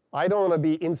 I don't want to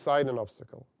be inside an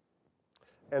obstacle.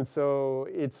 And so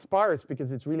it's sparse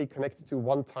because it's really connected to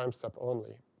one time step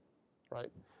only,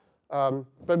 right?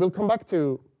 But we'll come back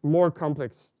to more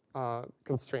complex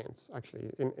constraints,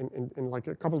 actually, in like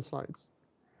a couple of slides.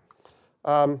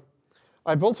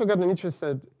 I've also gotten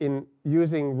interested in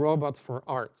using robots for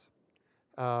art.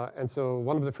 And so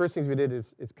one of the first things we did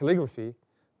is calligraphy.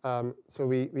 So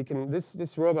we can,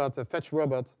 this robot, a fetch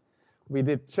robot, we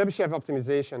did Chebyshev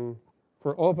optimization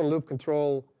for open loop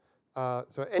control.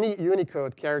 So any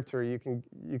Unicode character you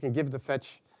can give the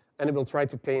fetch, and it will try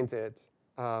to paint it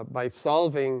by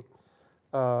solving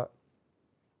an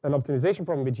optimization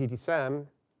problem with GTSAM,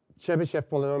 Chebyshev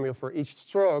polynomial for each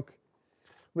stroke,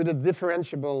 with a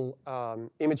differentiable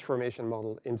image formation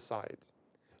model inside.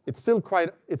 It's still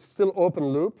open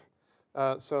loop.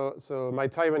 So my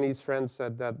Taiwanese friend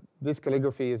said that this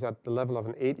calligraphy is at the level of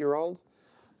an 8-year-old.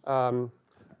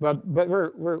 But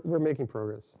we're making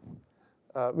progress.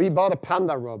 We bought a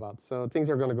Panda robot, so things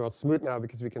are going to go smooth now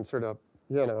because we can sort of,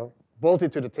 bolt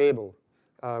it to the table,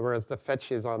 whereas the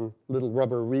fetch is on little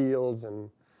rubber wheels, and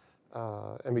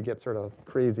we get sort of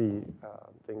crazy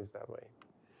things that way.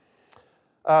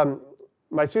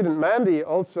 My student Mandy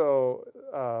also,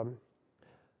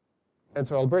 and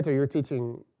so Alberto, you're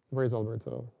teaching, where's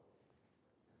Alberto?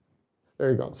 There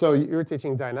you go. So you're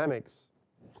teaching dynamics.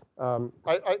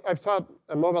 I've taught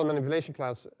a mobile manipulation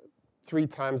class 3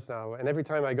 times now, and every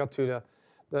time I got to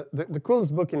the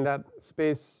coolest book in that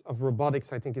space of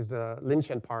robotics, I think, is the Lynch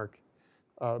and Park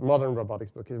Modern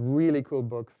Robotics book. It's a really cool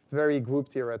book, very group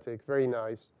theoretic, very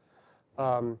nice.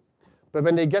 But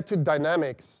when they get to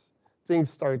dynamics, things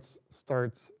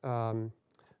start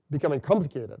becoming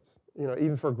complicated,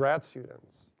 even for grad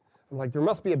students. I'm like, there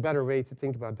must be a better way to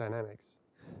think about dynamics.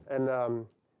 And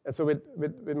so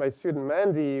with my student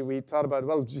Mandy, we thought about,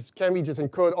 well, can we just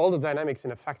encode all the dynamics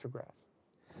in a factor graph,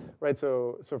 right?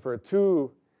 So for a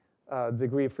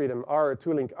 2-degree freedom R, a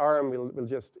 2-link arm, we'll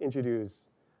just introduce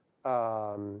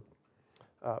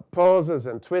poses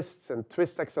and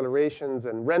twist accelerations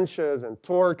and wrenches and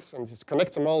torques, and just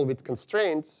connect them all with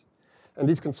constraints. And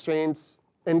these constraints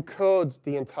encode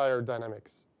the entire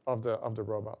dynamics of the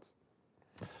robot.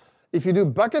 If you do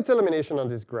bucket elimination on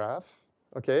this graph,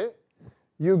 okay,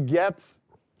 you get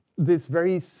this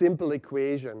very simple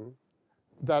equation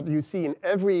that you see in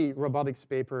every robotics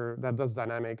paper that does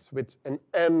dynamics with an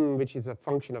M, which is a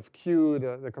function of Q,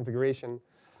 the configuration,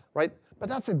 right? But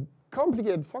that's a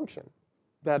complicated function,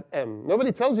 that M.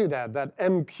 Nobody tells you that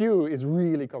MQ is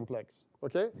really complex,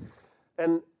 okay?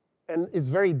 And it's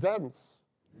very dense.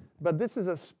 But this is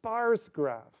a sparse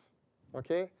graph,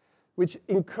 okay, which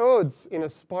encodes in a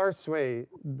sparse way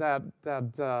that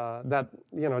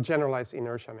generalized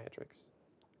inertia matrix,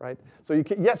 right? So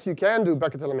yes, you can do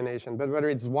bucket elimination, but whether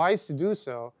it's wise to do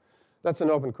so, that's an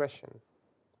open question,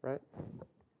 right?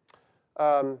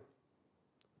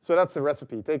 So that's the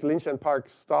recipe. Take Lynch and Park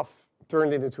stuff,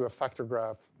 turn it into a factor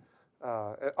graph,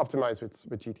 optimized with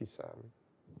GTSAM.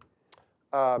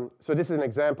 So this is an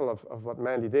example of what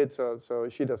Mandy did. So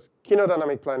she does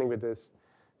kinodynamic planning with this.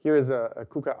 Here is a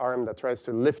KUKA arm that tries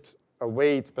to lift a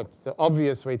weight, but the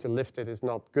obvious way to lift it is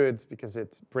not good because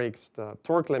it breaks the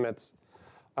torque limits.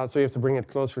 So you have to bring it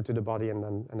closer to the body and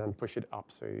then push it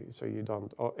up so you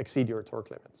don't exceed your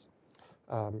torque limits.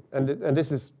 And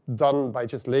this is done by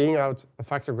just laying out a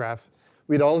factor graph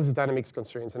with all its dynamics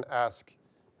constraints and ask,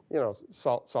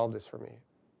 solve this for me.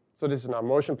 So this is now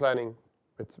motion planning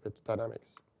with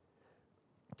dynamics.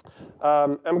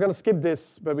 I'm going to skip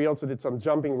this, but we also did some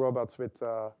jumping robots with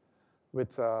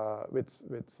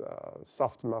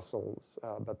soft muscles,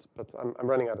 but I'm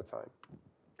running out of time.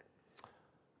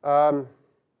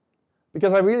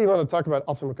 Because I really want to talk about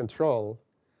optimal control,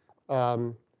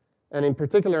 and in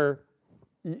particular,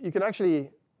 you can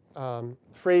actually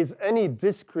phrase any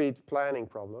discrete planning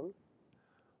problem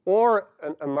or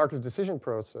a Markov decision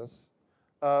process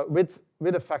with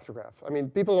a factor graph. I mean,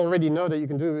 people already know that you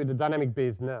can do it with a dynamic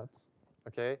Bayes net,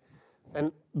 okay?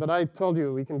 But I told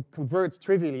you we can convert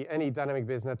trivially any dynamic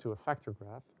Bayes net to a factor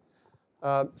graph.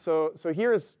 So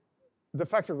here's the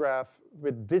factor graph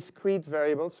with discrete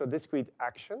variables, so discrete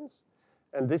actions,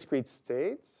 and discrete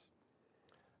states.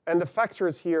 And the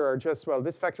factors here are just, well,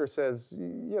 this factor says,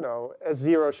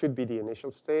 S0 should be the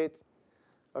initial state.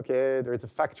 Okay, there's a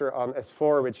factor on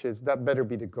S4, which is that better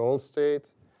be the goal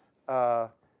state. Then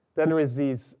there is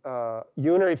these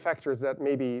unary factors that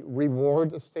maybe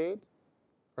reward a state,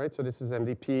 right? So this is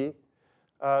MDP.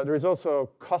 There is also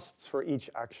costs for each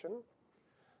action,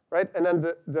 right? And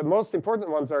then the most important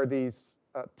ones are these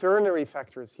ternary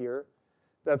factors here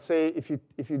that say if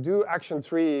you do action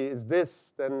 3 is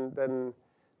this, then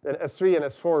S3 and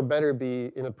S4 better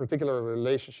be in a particular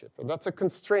relationship. And that's a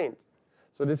constraint.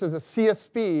 So this is a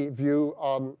CSP view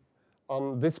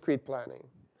on discrete planning.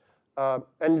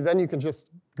 And then you can just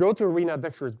go to Rena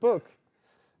Dexter's book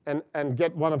and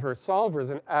get one of her solvers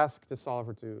and ask the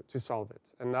solver to solve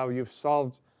it. And now you've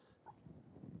solved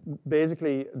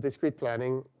basically discrete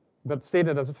planning, but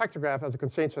stated as a factor graph as a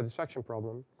constraint satisfaction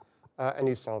problem, and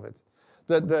you solve it.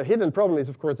 The hidden problem is,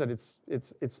 of course, that it's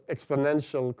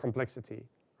exponential complexity,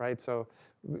 right? So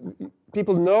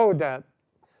people know that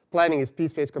planning is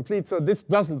p-space complete, so this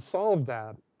doesn't solve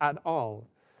that at all.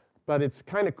 But it's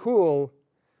kind of cool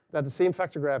that the same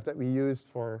factor graph that we used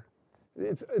for,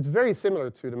 it's very similar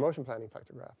to the motion planning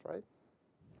factor graph, right?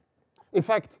 In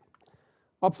fact,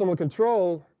 optimal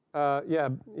control, yeah,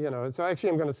 so actually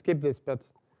I'm going to skip this, but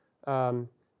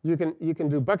you can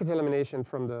do bucket elimination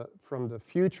from the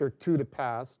future to the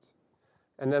past,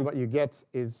 and then what you get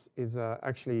is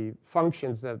actually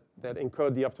functions that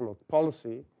encode the optimal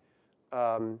policy.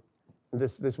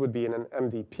 This would be in an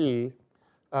MDP.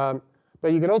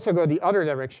 But you can also go the other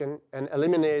direction and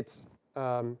eliminate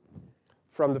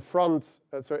from the front,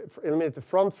 eliminate the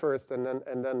front first and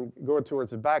then go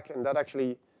towards the back, and that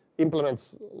actually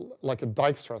implements like a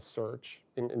Dijkstra search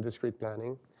in discrete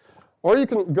planning. Or you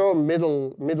can go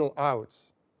middle out,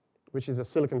 which is a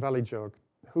Silicon Valley joke.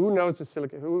 Who knows the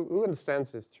who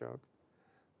understands this joke?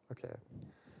 Okay.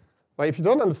 Well, if you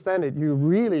don't understand it, you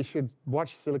really should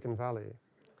watch Silicon Valley.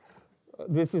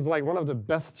 This is like one of the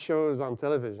best shows on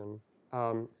television.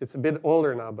 It's a bit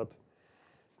older now,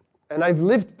 and I've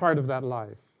lived part of that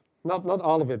life. Not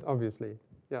all of it, obviously.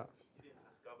 Yeah. You didn't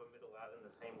discover middle out in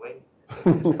the same way?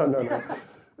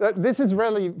 No. This is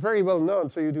really very well known.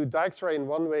 So you do Dijkstra in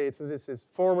one way. So this is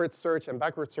forward search and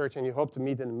backward search, and you hope to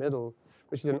meet in the middle,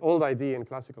 which is an old idea in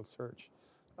classical search.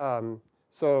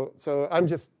 So I'm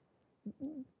just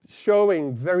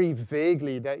showing very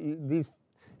vaguely that these,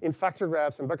 in factor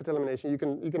graphs and bucket elimination, you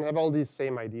can have all these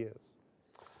same ideas.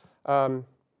 And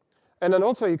then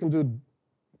also you can do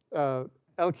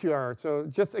LQR. So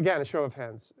just again, a show of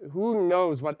hands. Who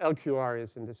knows what LQR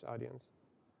is in this audience?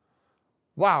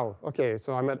 Wow, okay,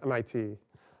 so I'm at MIT.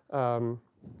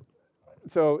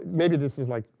 So maybe this is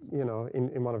like,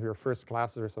 in one of your first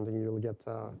classes or something, you'll get.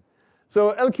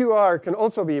 So LQR can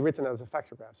also be written as a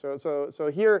factor graph.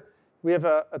 So here we have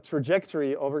a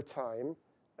trajectory over time,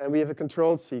 and we have a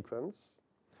control sequence.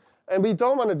 And we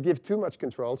don't want to give too much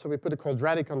control, so we put a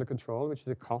quadratic on the control, which is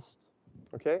a cost,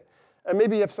 okay? And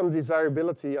maybe you have some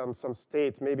desirability on some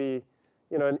state. Maybe,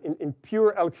 in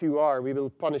pure LQR, we will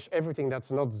punish everything that's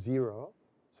not 0.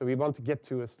 So we want to get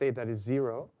to a state that is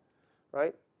 0,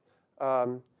 right?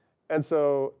 And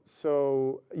so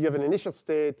you have an initial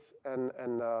state, and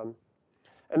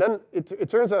then it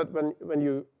turns out when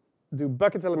you do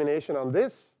bucket elimination on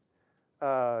this,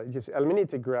 just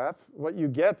eliminated graph, what you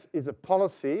get is a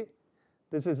policy.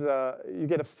 This is you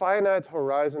get a finite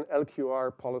horizon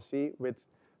LQR policy with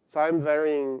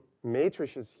time-varying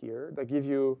matrices here that give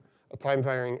you a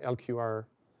time-varying LQR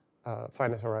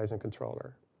finite horizon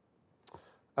controller.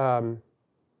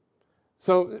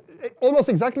 So almost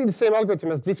exactly the same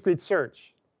algorithm as discrete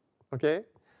search, okay?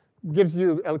 Gives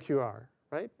you LQR,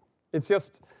 right? It's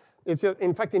just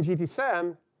in fact, in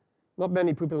GTSAM, not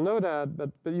many people know that,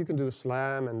 but you can do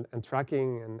SLAM and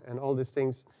tracking and all these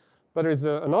things. But there's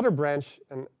another branch,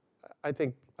 and I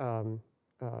think, so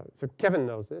Kevin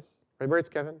knows this, right? Where's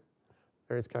Kevin?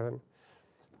 There is Kevin.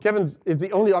 Kevin is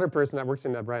the only other person that works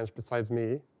in that branch besides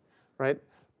me, right?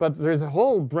 But there's a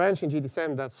whole branch in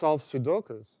GTSAM that solves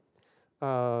Sudokus.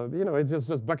 It's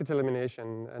just bucket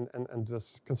elimination and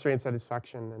just constraint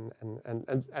satisfaction and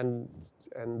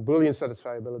Boolean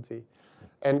satisfiability.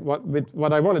 And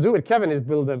what I want to do with Kevin is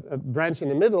build a branch in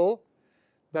the middle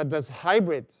that does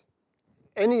hybrid.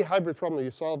 Any hybrid problem you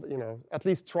solve, at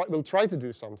least we'll try to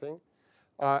do something.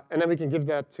 And then we can give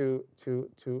that to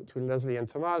Leslie and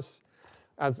Thomas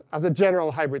as a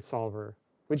general hybrid solver,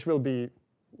 which will be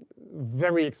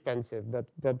very expensive, but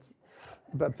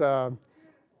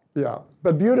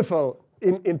beautiful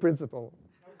in principle.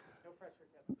 No pressure,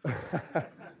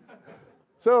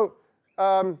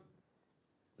 Kevin.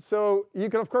 So you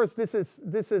can, of course, this is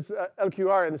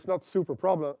LQR, and it's not super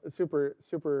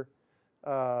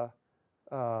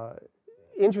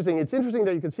interesting. It's interesting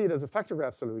that you can see it as a factor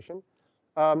graph solution.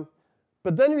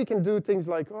 But then we can do things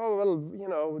like,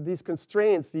 these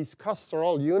constraints, these costs are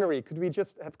all unary. Could we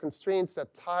just have constraints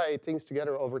that tie things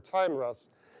together over time, Russ?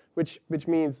 Which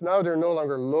means now they're no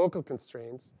longer local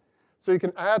constraints. So you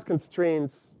can add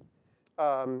constraints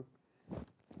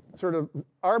sort of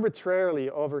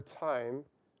arbitrarily over time,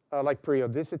 like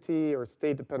periodicity or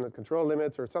state-dependent control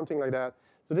limits or something like that.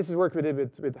 So this is work we did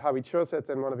with Howie Choset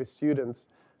and one of his students.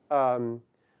 And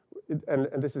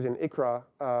this is in ICRA.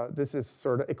 This is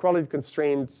sort of equality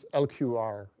constraints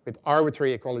LQR with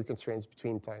arbitrary equality constraints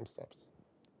between time steps.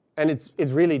 And it's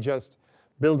really just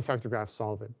build a factor graph,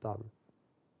 solve it, done.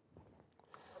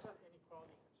 How about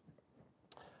inequality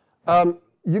constraints?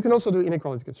 You can also do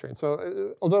inequality constraints.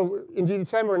 So although in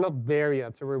GTSAM we're not there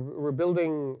yet, so we're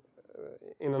building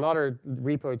in another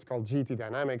repo, it's called GT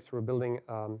Dynamics. We're building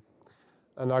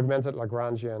an augmented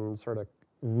Lagrangian sort of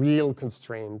real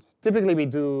constraints. Typically we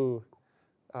do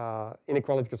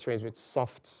inequality constraints with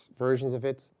soft versions of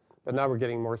it, but now we're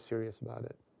getting more serious about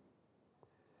it.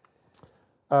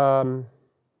 And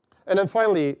then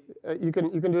finally, you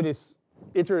can do this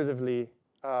iteratively.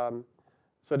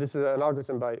 So this is an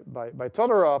algorithm by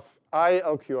Todorov,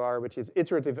 ILQR, which is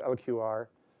iterative LQR.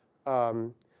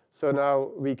 So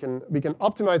now we can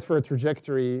optimize for a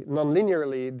trajectory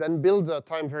non-linearly, then build a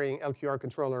time-varying LQR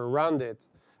controller around it,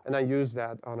 and then use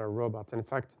that on our robot. And in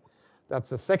fact, that's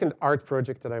the second art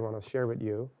project that I want to share with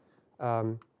you,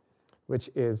 which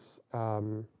is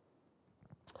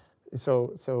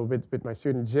so with my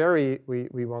student Jerry,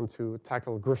 we want to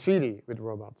tackle graffiti with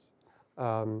robots.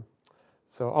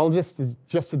 So all just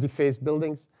to deface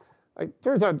buildings. It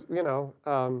turns out,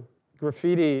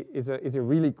 graffiti is a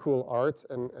really cool art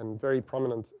and very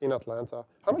prominent in Atlanta.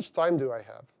 How much time do I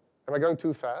have? Am I going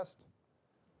too fast?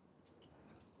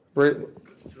 We're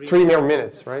 3 more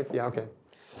minutes, right? Yeah, okay.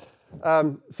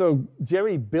 So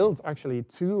Jerry built actually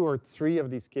 2 or 3 of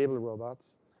these cable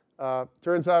robots.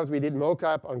 Turns out we did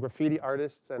mocap on graffiti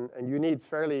artists, and you need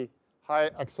fairly high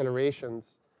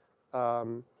accelerations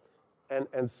and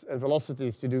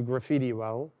velocities to do graffiti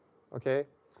well, okay?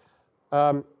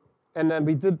 And then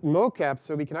we did mocap,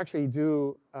 so we can actually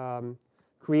do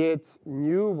create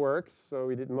new works. So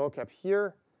we did mocap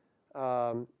here.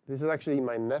 This is actually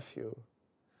my nephew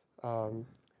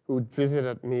who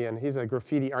visited me, and he's a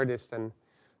graffiti artist, and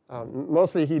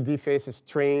mostly he defaces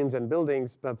trains and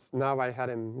buildings. But now I had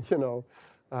him, do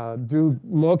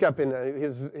mocap, and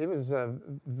he was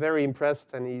very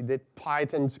impressed, and he did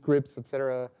Python scripts,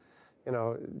 etc.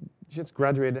 Just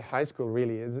graduated high school.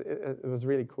 Really, it was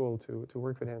really cool to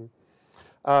work with him.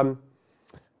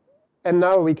 And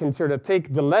now we can sort of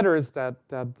take the letters that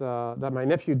my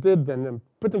nephew did and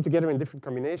put them together in different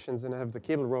combinations and have the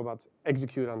cable robots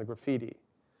execute on the graffiti.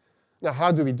 Now,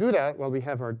 how do we do that? Well, we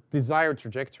have our desired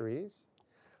trajectories.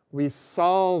 We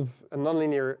solve a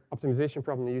nonlinear optimization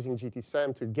problem using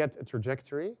GTSAM to get a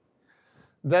trajectory.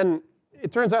 Then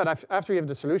it turns out after you have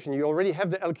the solution, you already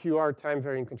have the LQR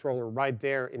time-varying controller right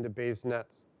there in the base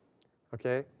net,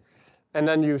 okay? And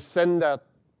then you send that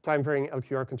time-varying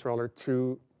LQR controller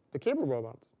to the cable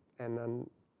robot. And then,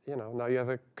 now you have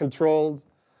a controlled,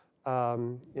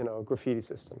 graffiti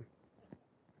system.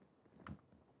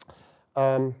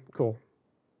 Cool.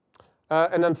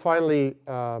 And then finally,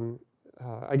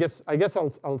 I guess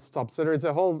I'll stop. So there's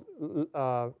a whole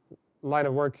line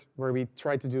of work where we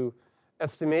try to do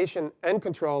estimation and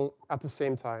control at the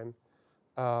same time,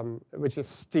 which is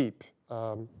steep.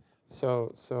 But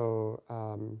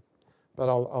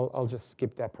I'll just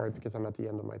skip that part because I'm at the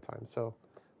end of my time. So,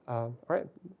 all right,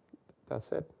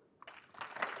 that's it.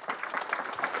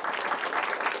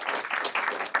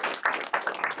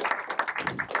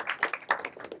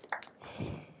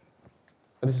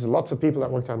 And this is lots of people that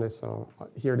worked on this, so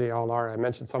here they all are. I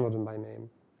mentioned some of them by name.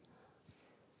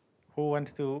 Who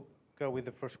wants to go with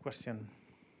the first question?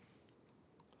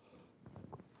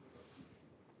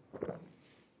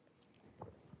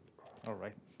 All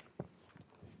right.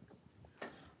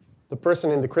 The person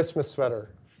in the Christmas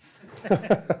sweater.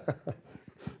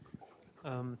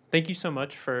 Thank you so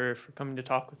much for coming to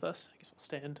talk with us. I guess I'll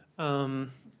stand.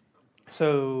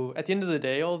 So at the end of the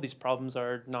day, all of these problems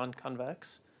are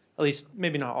non-convex. At least,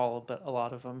 maybe not all, but a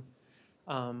lot of them.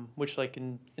 Which, like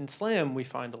in SLAM, we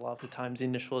find a lot of the times the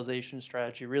initialization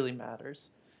strategy really matters.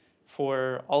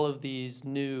 For all of these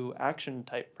new action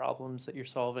type problems that you're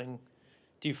solving,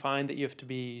 do you find that you have to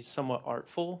be somewhat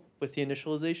artful with the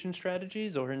initialization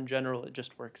strategies, or in general it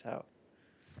just works out?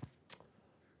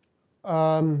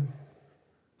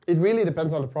 It really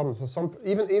depends on the problem. So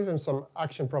even some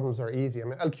action problems are easy. I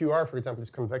mean, LQR, for example, is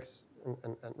convex,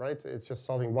 and right? It's just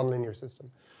solving one linear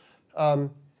system.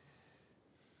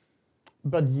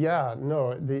 But yeah,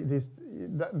 no,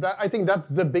 I think that's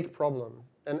the big problem,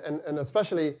 and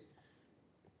especially.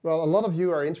 Well, a lot of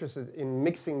you are interested in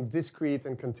mixing discrete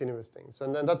and continuous things,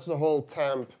 and then that's the whole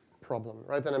TAMP problem,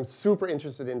 right? And I'm super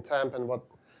interested in TAMP and what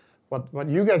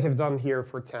you guys have done here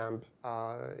for TAMP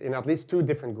in at least 2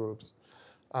 different groups,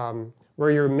 where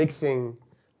you're mixing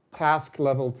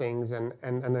task-level things and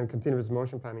then continuous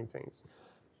motion planning things.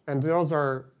 And those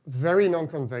are very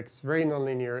non-convex, very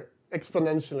nonlinear,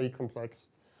 exponentially complex.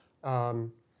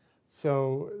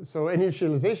 So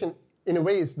initialization, in a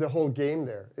way, is the whole game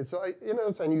there. It's like,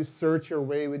 and you search your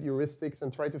way with heuristics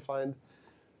and try to find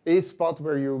a spot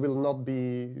where you will not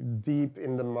be deep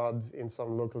in the mud in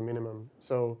some local minimum.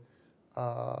 So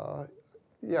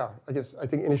yeah, I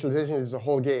think initialization is the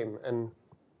whole game, and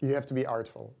you have to be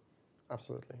artful,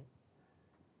 absolutely.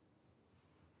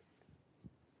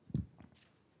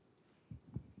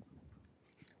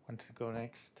 Wants to go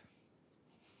next?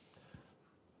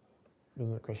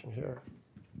 There's a question here.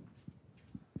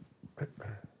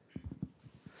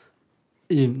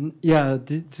 Yeah,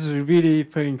 this is a really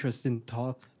very interesting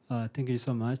talk. Thank you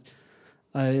so much.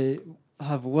 I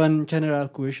have one general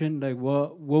question. Like,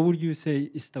 what would you say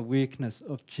is the weakness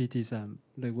of GTSAM?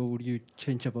 Like, what would you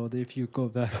change about it if you go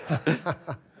back?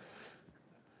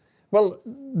 Well,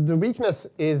 the weakness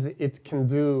is it can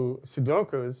do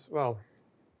Sudokus. Well,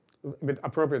 with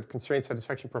appropriate constraint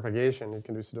satisfaction propagation, it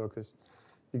can do Sudokus.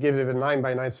 You give it a 9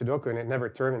 by 9 Sudoku and it never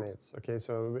terminates. Okay,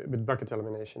 so with bucket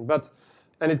elimination,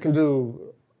 and it can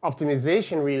do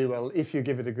optimization really well if you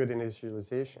give it a good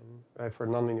initialization, right, for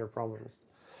nonlinear problems.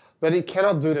 But it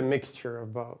cannot do the mixture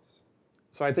of both.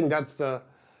 So I think that's the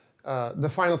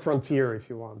final frontier, if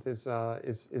you want, is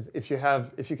if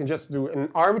you can just do an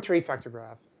arbitrary factor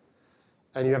graph,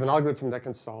 and you have an algorithm that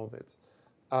can solve it.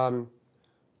 And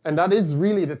that is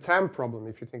really the TAM problem,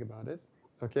 if you think about it.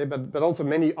 Okay, but also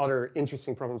many other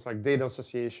interesting problems like data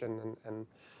association and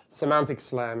semantic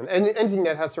slam, and anything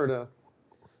that has sort of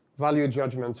value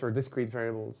judgments or discrete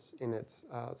variables in it.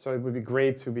 So it would be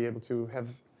great to be able to have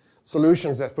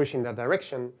solutions that push in that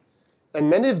direction. And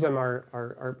many of them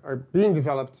are being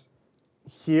developed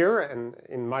here and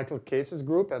in Michael Case's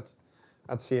group at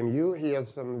CMU. He has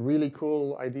some really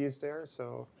cool ideas there.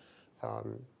 So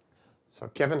so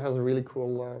Kevin has a really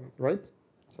cool, right?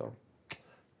 So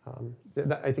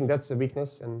I think that's the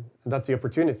weakness and that's the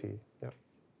opportunity. Yeah.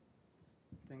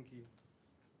 Thank you.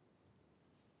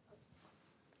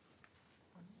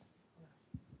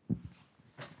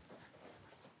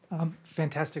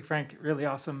 Fantastic, Frank. Really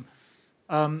awesome.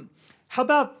 How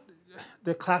about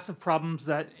the class of problems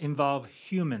that involve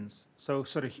humans? So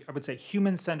sort of, I would say,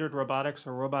 human-centered robotics,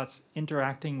 or robots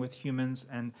interacting with humans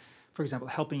and, for example,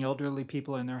 helping elderly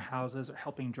people in their houses or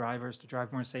helping drivers to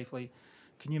drive more safely.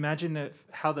 Can you imagine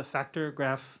how the factor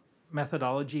graph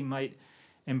methodology might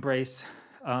embrace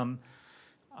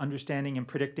understanding and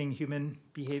predicting human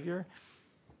behavior?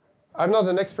 I'm not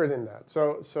an expert in that,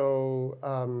 so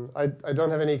I don't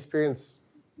have any experience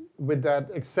with that,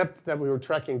 except that we were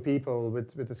tracking people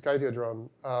with the Skydio drone.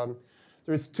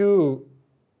 There's two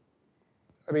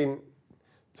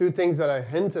things that I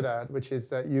hinted at, which is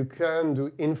that you can do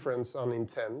inference on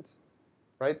intent,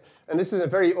 right? And this is a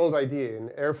very old idea. In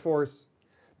Air Force,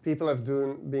 people have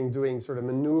been doing sort of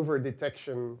maneuver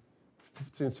detection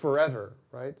since forever,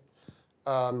 right?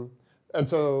 And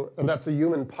that's a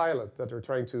human pilot that they're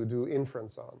trying to do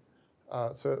inference on.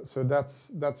 So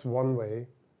that's one way.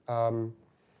 But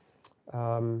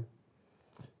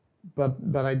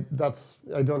I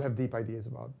don't have deep ideas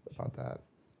about that.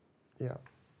 Yeah.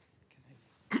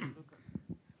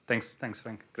 Thanks,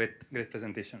 Frank. Great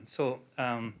presentation. So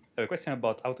I have a question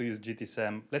about how to use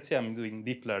GTSAM. Let's say I'm doing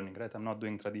deep learning, right? I'm not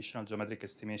doing traditional geometric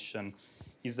estimation.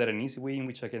 Is there an easy way in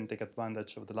which I can take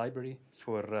advantage of the library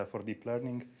for deep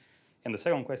learning? And the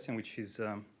second question, which is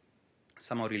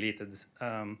somehow related,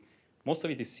 most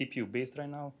of it is CPU-based right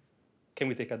now. Can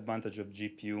we take advantage of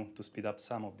GPU to speed up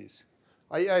some of this?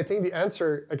 I think the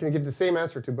answer, I can give the same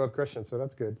answer to both questions, so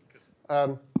that's good.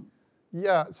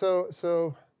 Yeah,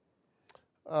 so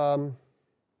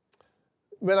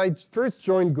when I first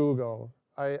joined Google,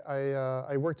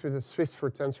 I worked with the Swift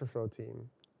for TensorFlow team.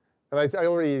 And I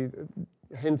already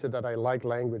hinted that I like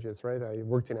languages, right? I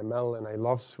worked in ML and I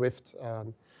love Swift.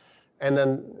 And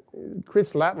then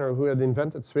Chris Latner, who had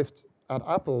invented Swift at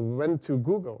Apple, went to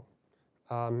Google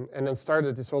and then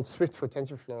started this whole Swift for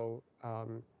TensorFlow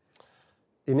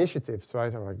initiative. So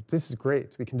I thought, like, this is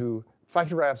great. We can do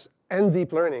factor graphs and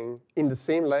deep learning in the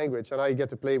same language, and I get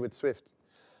to play with Swift.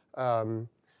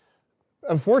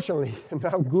 Unfortunately,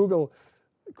 now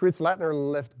Chris Latner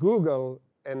left Google,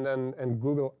 and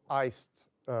Google iced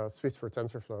Swift for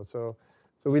TensorFlow. So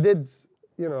we did,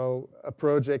 a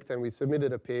project and we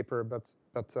submitted a paper,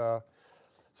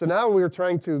 so now we're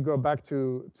trying to go back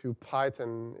to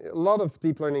Python. A lot of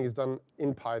deep learning is done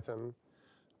in Python.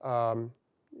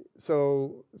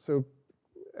 So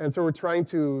we're trying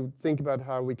to think about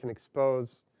how we can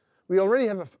expose. We already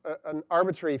have an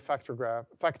arbitrary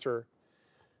factor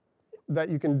that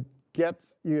you can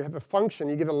get. You have a function,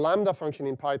 you give a lambda function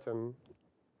in Python,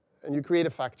 and you create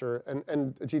a factor,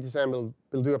 and GTSAM will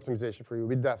do optimization for you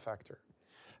with that factor.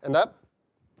 And that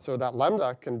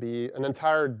lambda can be an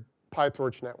entire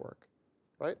PyTorch network,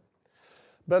 right?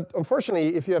 But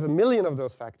unfortunately, if you have 1 million of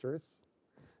those factors,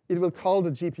 it will call the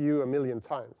GPU 1 million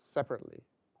times separately.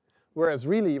 Whereas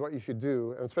really what you should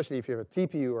do, and especially if you have a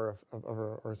TPU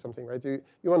or something, right? You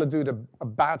want to do a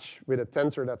batch with a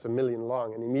tensor that's 1 million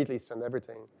long and immediately send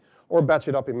everything. Or batch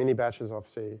it up in mini batches of,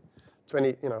 say,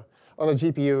 20, on a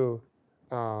GPU,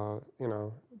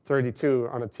 32,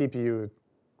 on a TPU,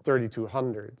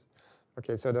 3200.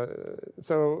 Okay, so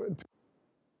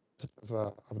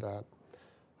of that.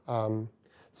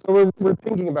 So we're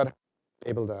thinking about how to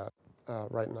enable that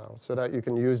right now, so that you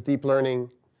can use deep learning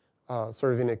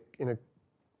sort of in a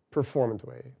performant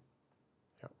way.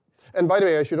 Yeah. And by the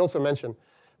way, I should also mention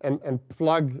and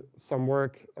plug some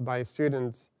work by a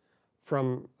student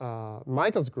from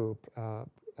Michael's group.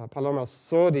 Paloma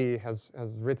Sodi has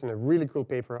written a really cool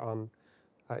paper on,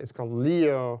 it's called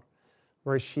Leo,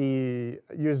 where she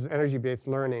uses energy-based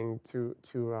learning to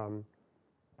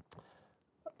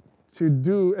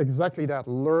do exactly that,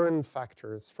 learn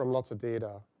factors from lots of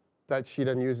data that she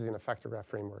then uses in a factor graph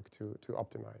framework to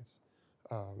optimize.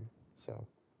 So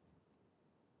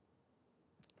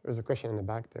there's a question in the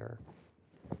back there.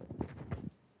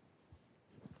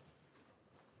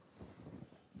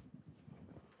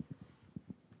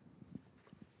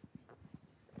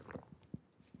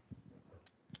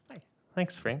 Hi,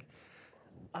 thanks, Frank.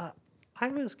 I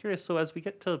was curious, so as we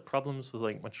get to problems with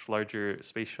like much larger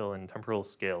spatial and temporal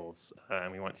scales,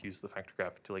 and we want to use the factor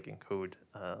graph to like encode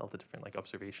all the different like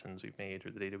observations we've made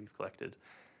or the data we've collected,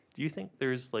 do you think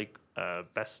there's like a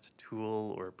best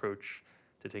tool or approach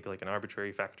to take like an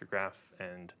arbitrary factor graph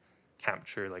and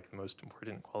capture like the most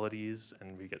important qualities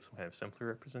and we get some kind of simpler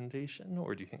representation?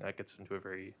 Or do you think that gets into a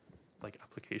very like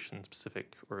application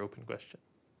specific or open question?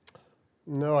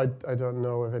 No, I don't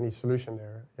know of any solution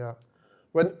there. Yeah.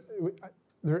 When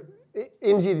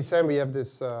in GDSM we have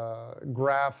this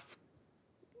graph.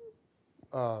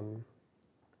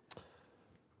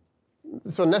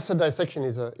 So nested dissection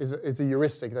is a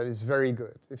heuristic that is very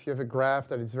good. If you have a graph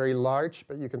that is very large,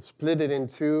 but you can split it in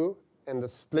two, and the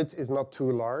split is not too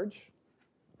large,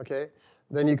 okay,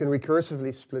 then you can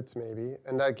recursively split maybe,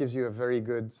 and that gives you a very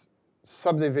good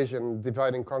subdivision,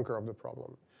 divide and conquer of the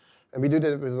problem. And we do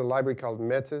that with a library called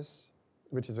Metis,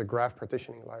 which is a graph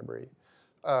partitioning library.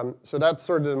 So that's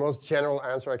sort of the most general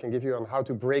answer I can give you on how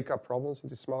to break up problems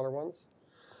into smaller ones.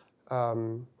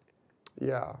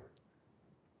 Yeah.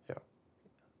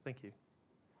 Thank you.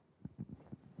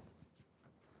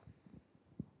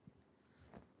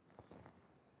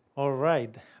 All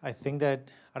right. I think that,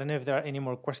 I don't know if there are any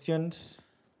more questions.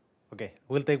 OK,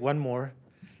 we'll take one more.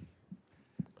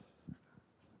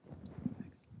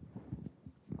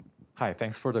 Hi,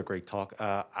 thanks for the great talk.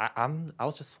 I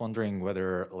was just wondering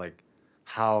whether, like,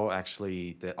 how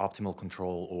actually the optimal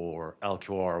control or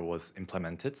LQR was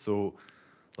implemented. So,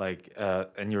 like,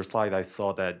 in your slide, I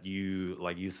saw that you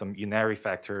use some unary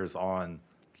factors on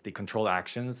the control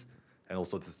actions and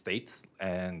also the states.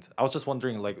 And I was just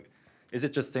wondering, like, is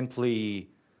it just simply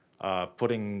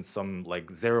putting some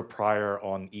like zero prior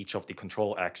on each of the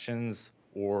control actions,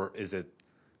 or is it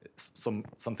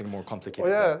something more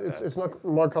complicated? Oh yeah, it's not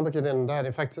more complicated than that.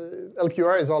 In fact,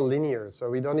 LQR is all linear, so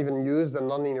we don't even use the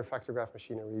nonlinear factor graph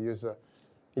machinery. We use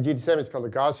in GDSM it's called the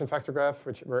Gaussian factor graph,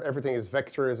 where everything is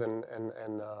vectors and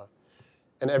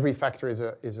every factor is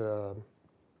a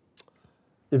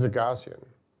Gaussian,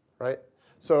 right?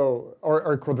 So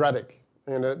or quadratic.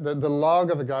 And the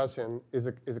log of a Gaussian is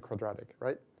a quadratic,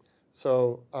 right?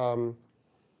 So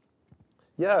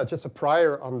yeah, just a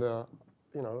prior on the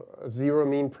a zero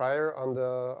mean prior on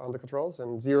the controls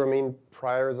and zero mean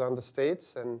priors on the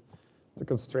states, and the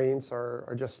constraints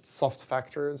are just soft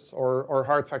factors or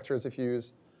hard factors if you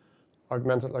use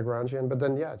augmented Lagrangian. But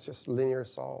then yeah, it's just linear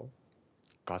solve.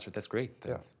 Gotcha. That's great.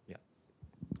 Thanks. Yeah.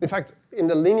 In fact, in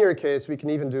the linear case, we can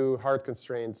even do hard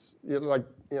constraints.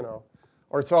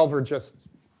 Our solver just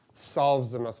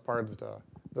solves them as part of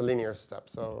the linear step.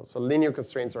 So linear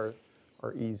constraints are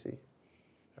easy.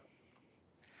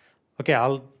 OK,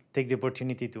 I'll take the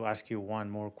opportunity to ask you one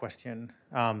more question.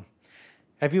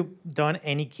 Have you done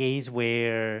any case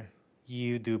where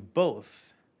you do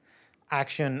both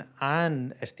action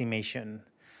and estimation,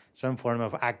 some form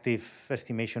of active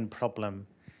estimation problem?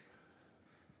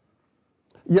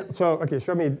 Yeah, so OK,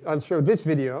 I'll show this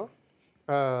video.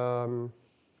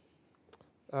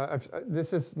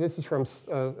 This is from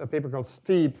a paper called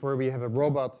Steep, where we have a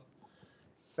robot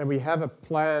and we have a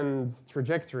planned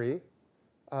trajectory.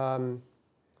 And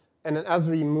then as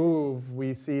we move,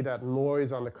 we see that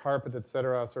noise on the carpet, et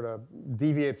cetera, sort of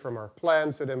deviate from our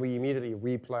plan. So then we immediately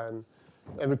replan.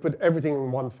 And we put everything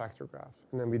in one factor graph.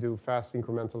 And then we do fast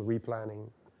incremental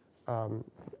replanning.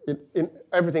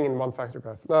 Everything in one factor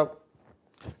graph. Now,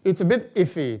 it's a bit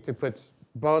iffy to put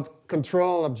both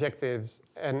control objectives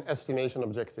and estimation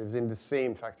objectives in the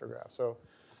same factor graph. So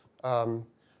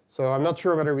I'm not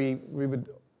sure whether we would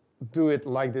do it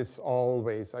like this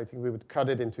always. I think we would cut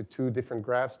it into two different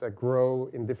graphs that grow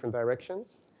in different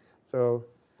directions. So,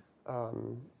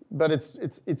 but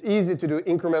it's easy to do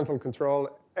incremental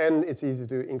control, and it's easy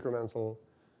to do incremental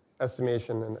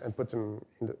estimation and put them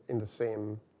in the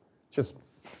same. Just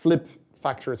flip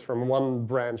factors from one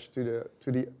branch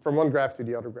from one graph to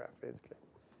the other graph, basically.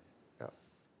 Yeah.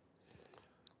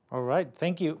 All right,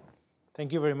 thank you.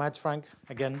 Thank you very much, Frank,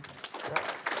 again.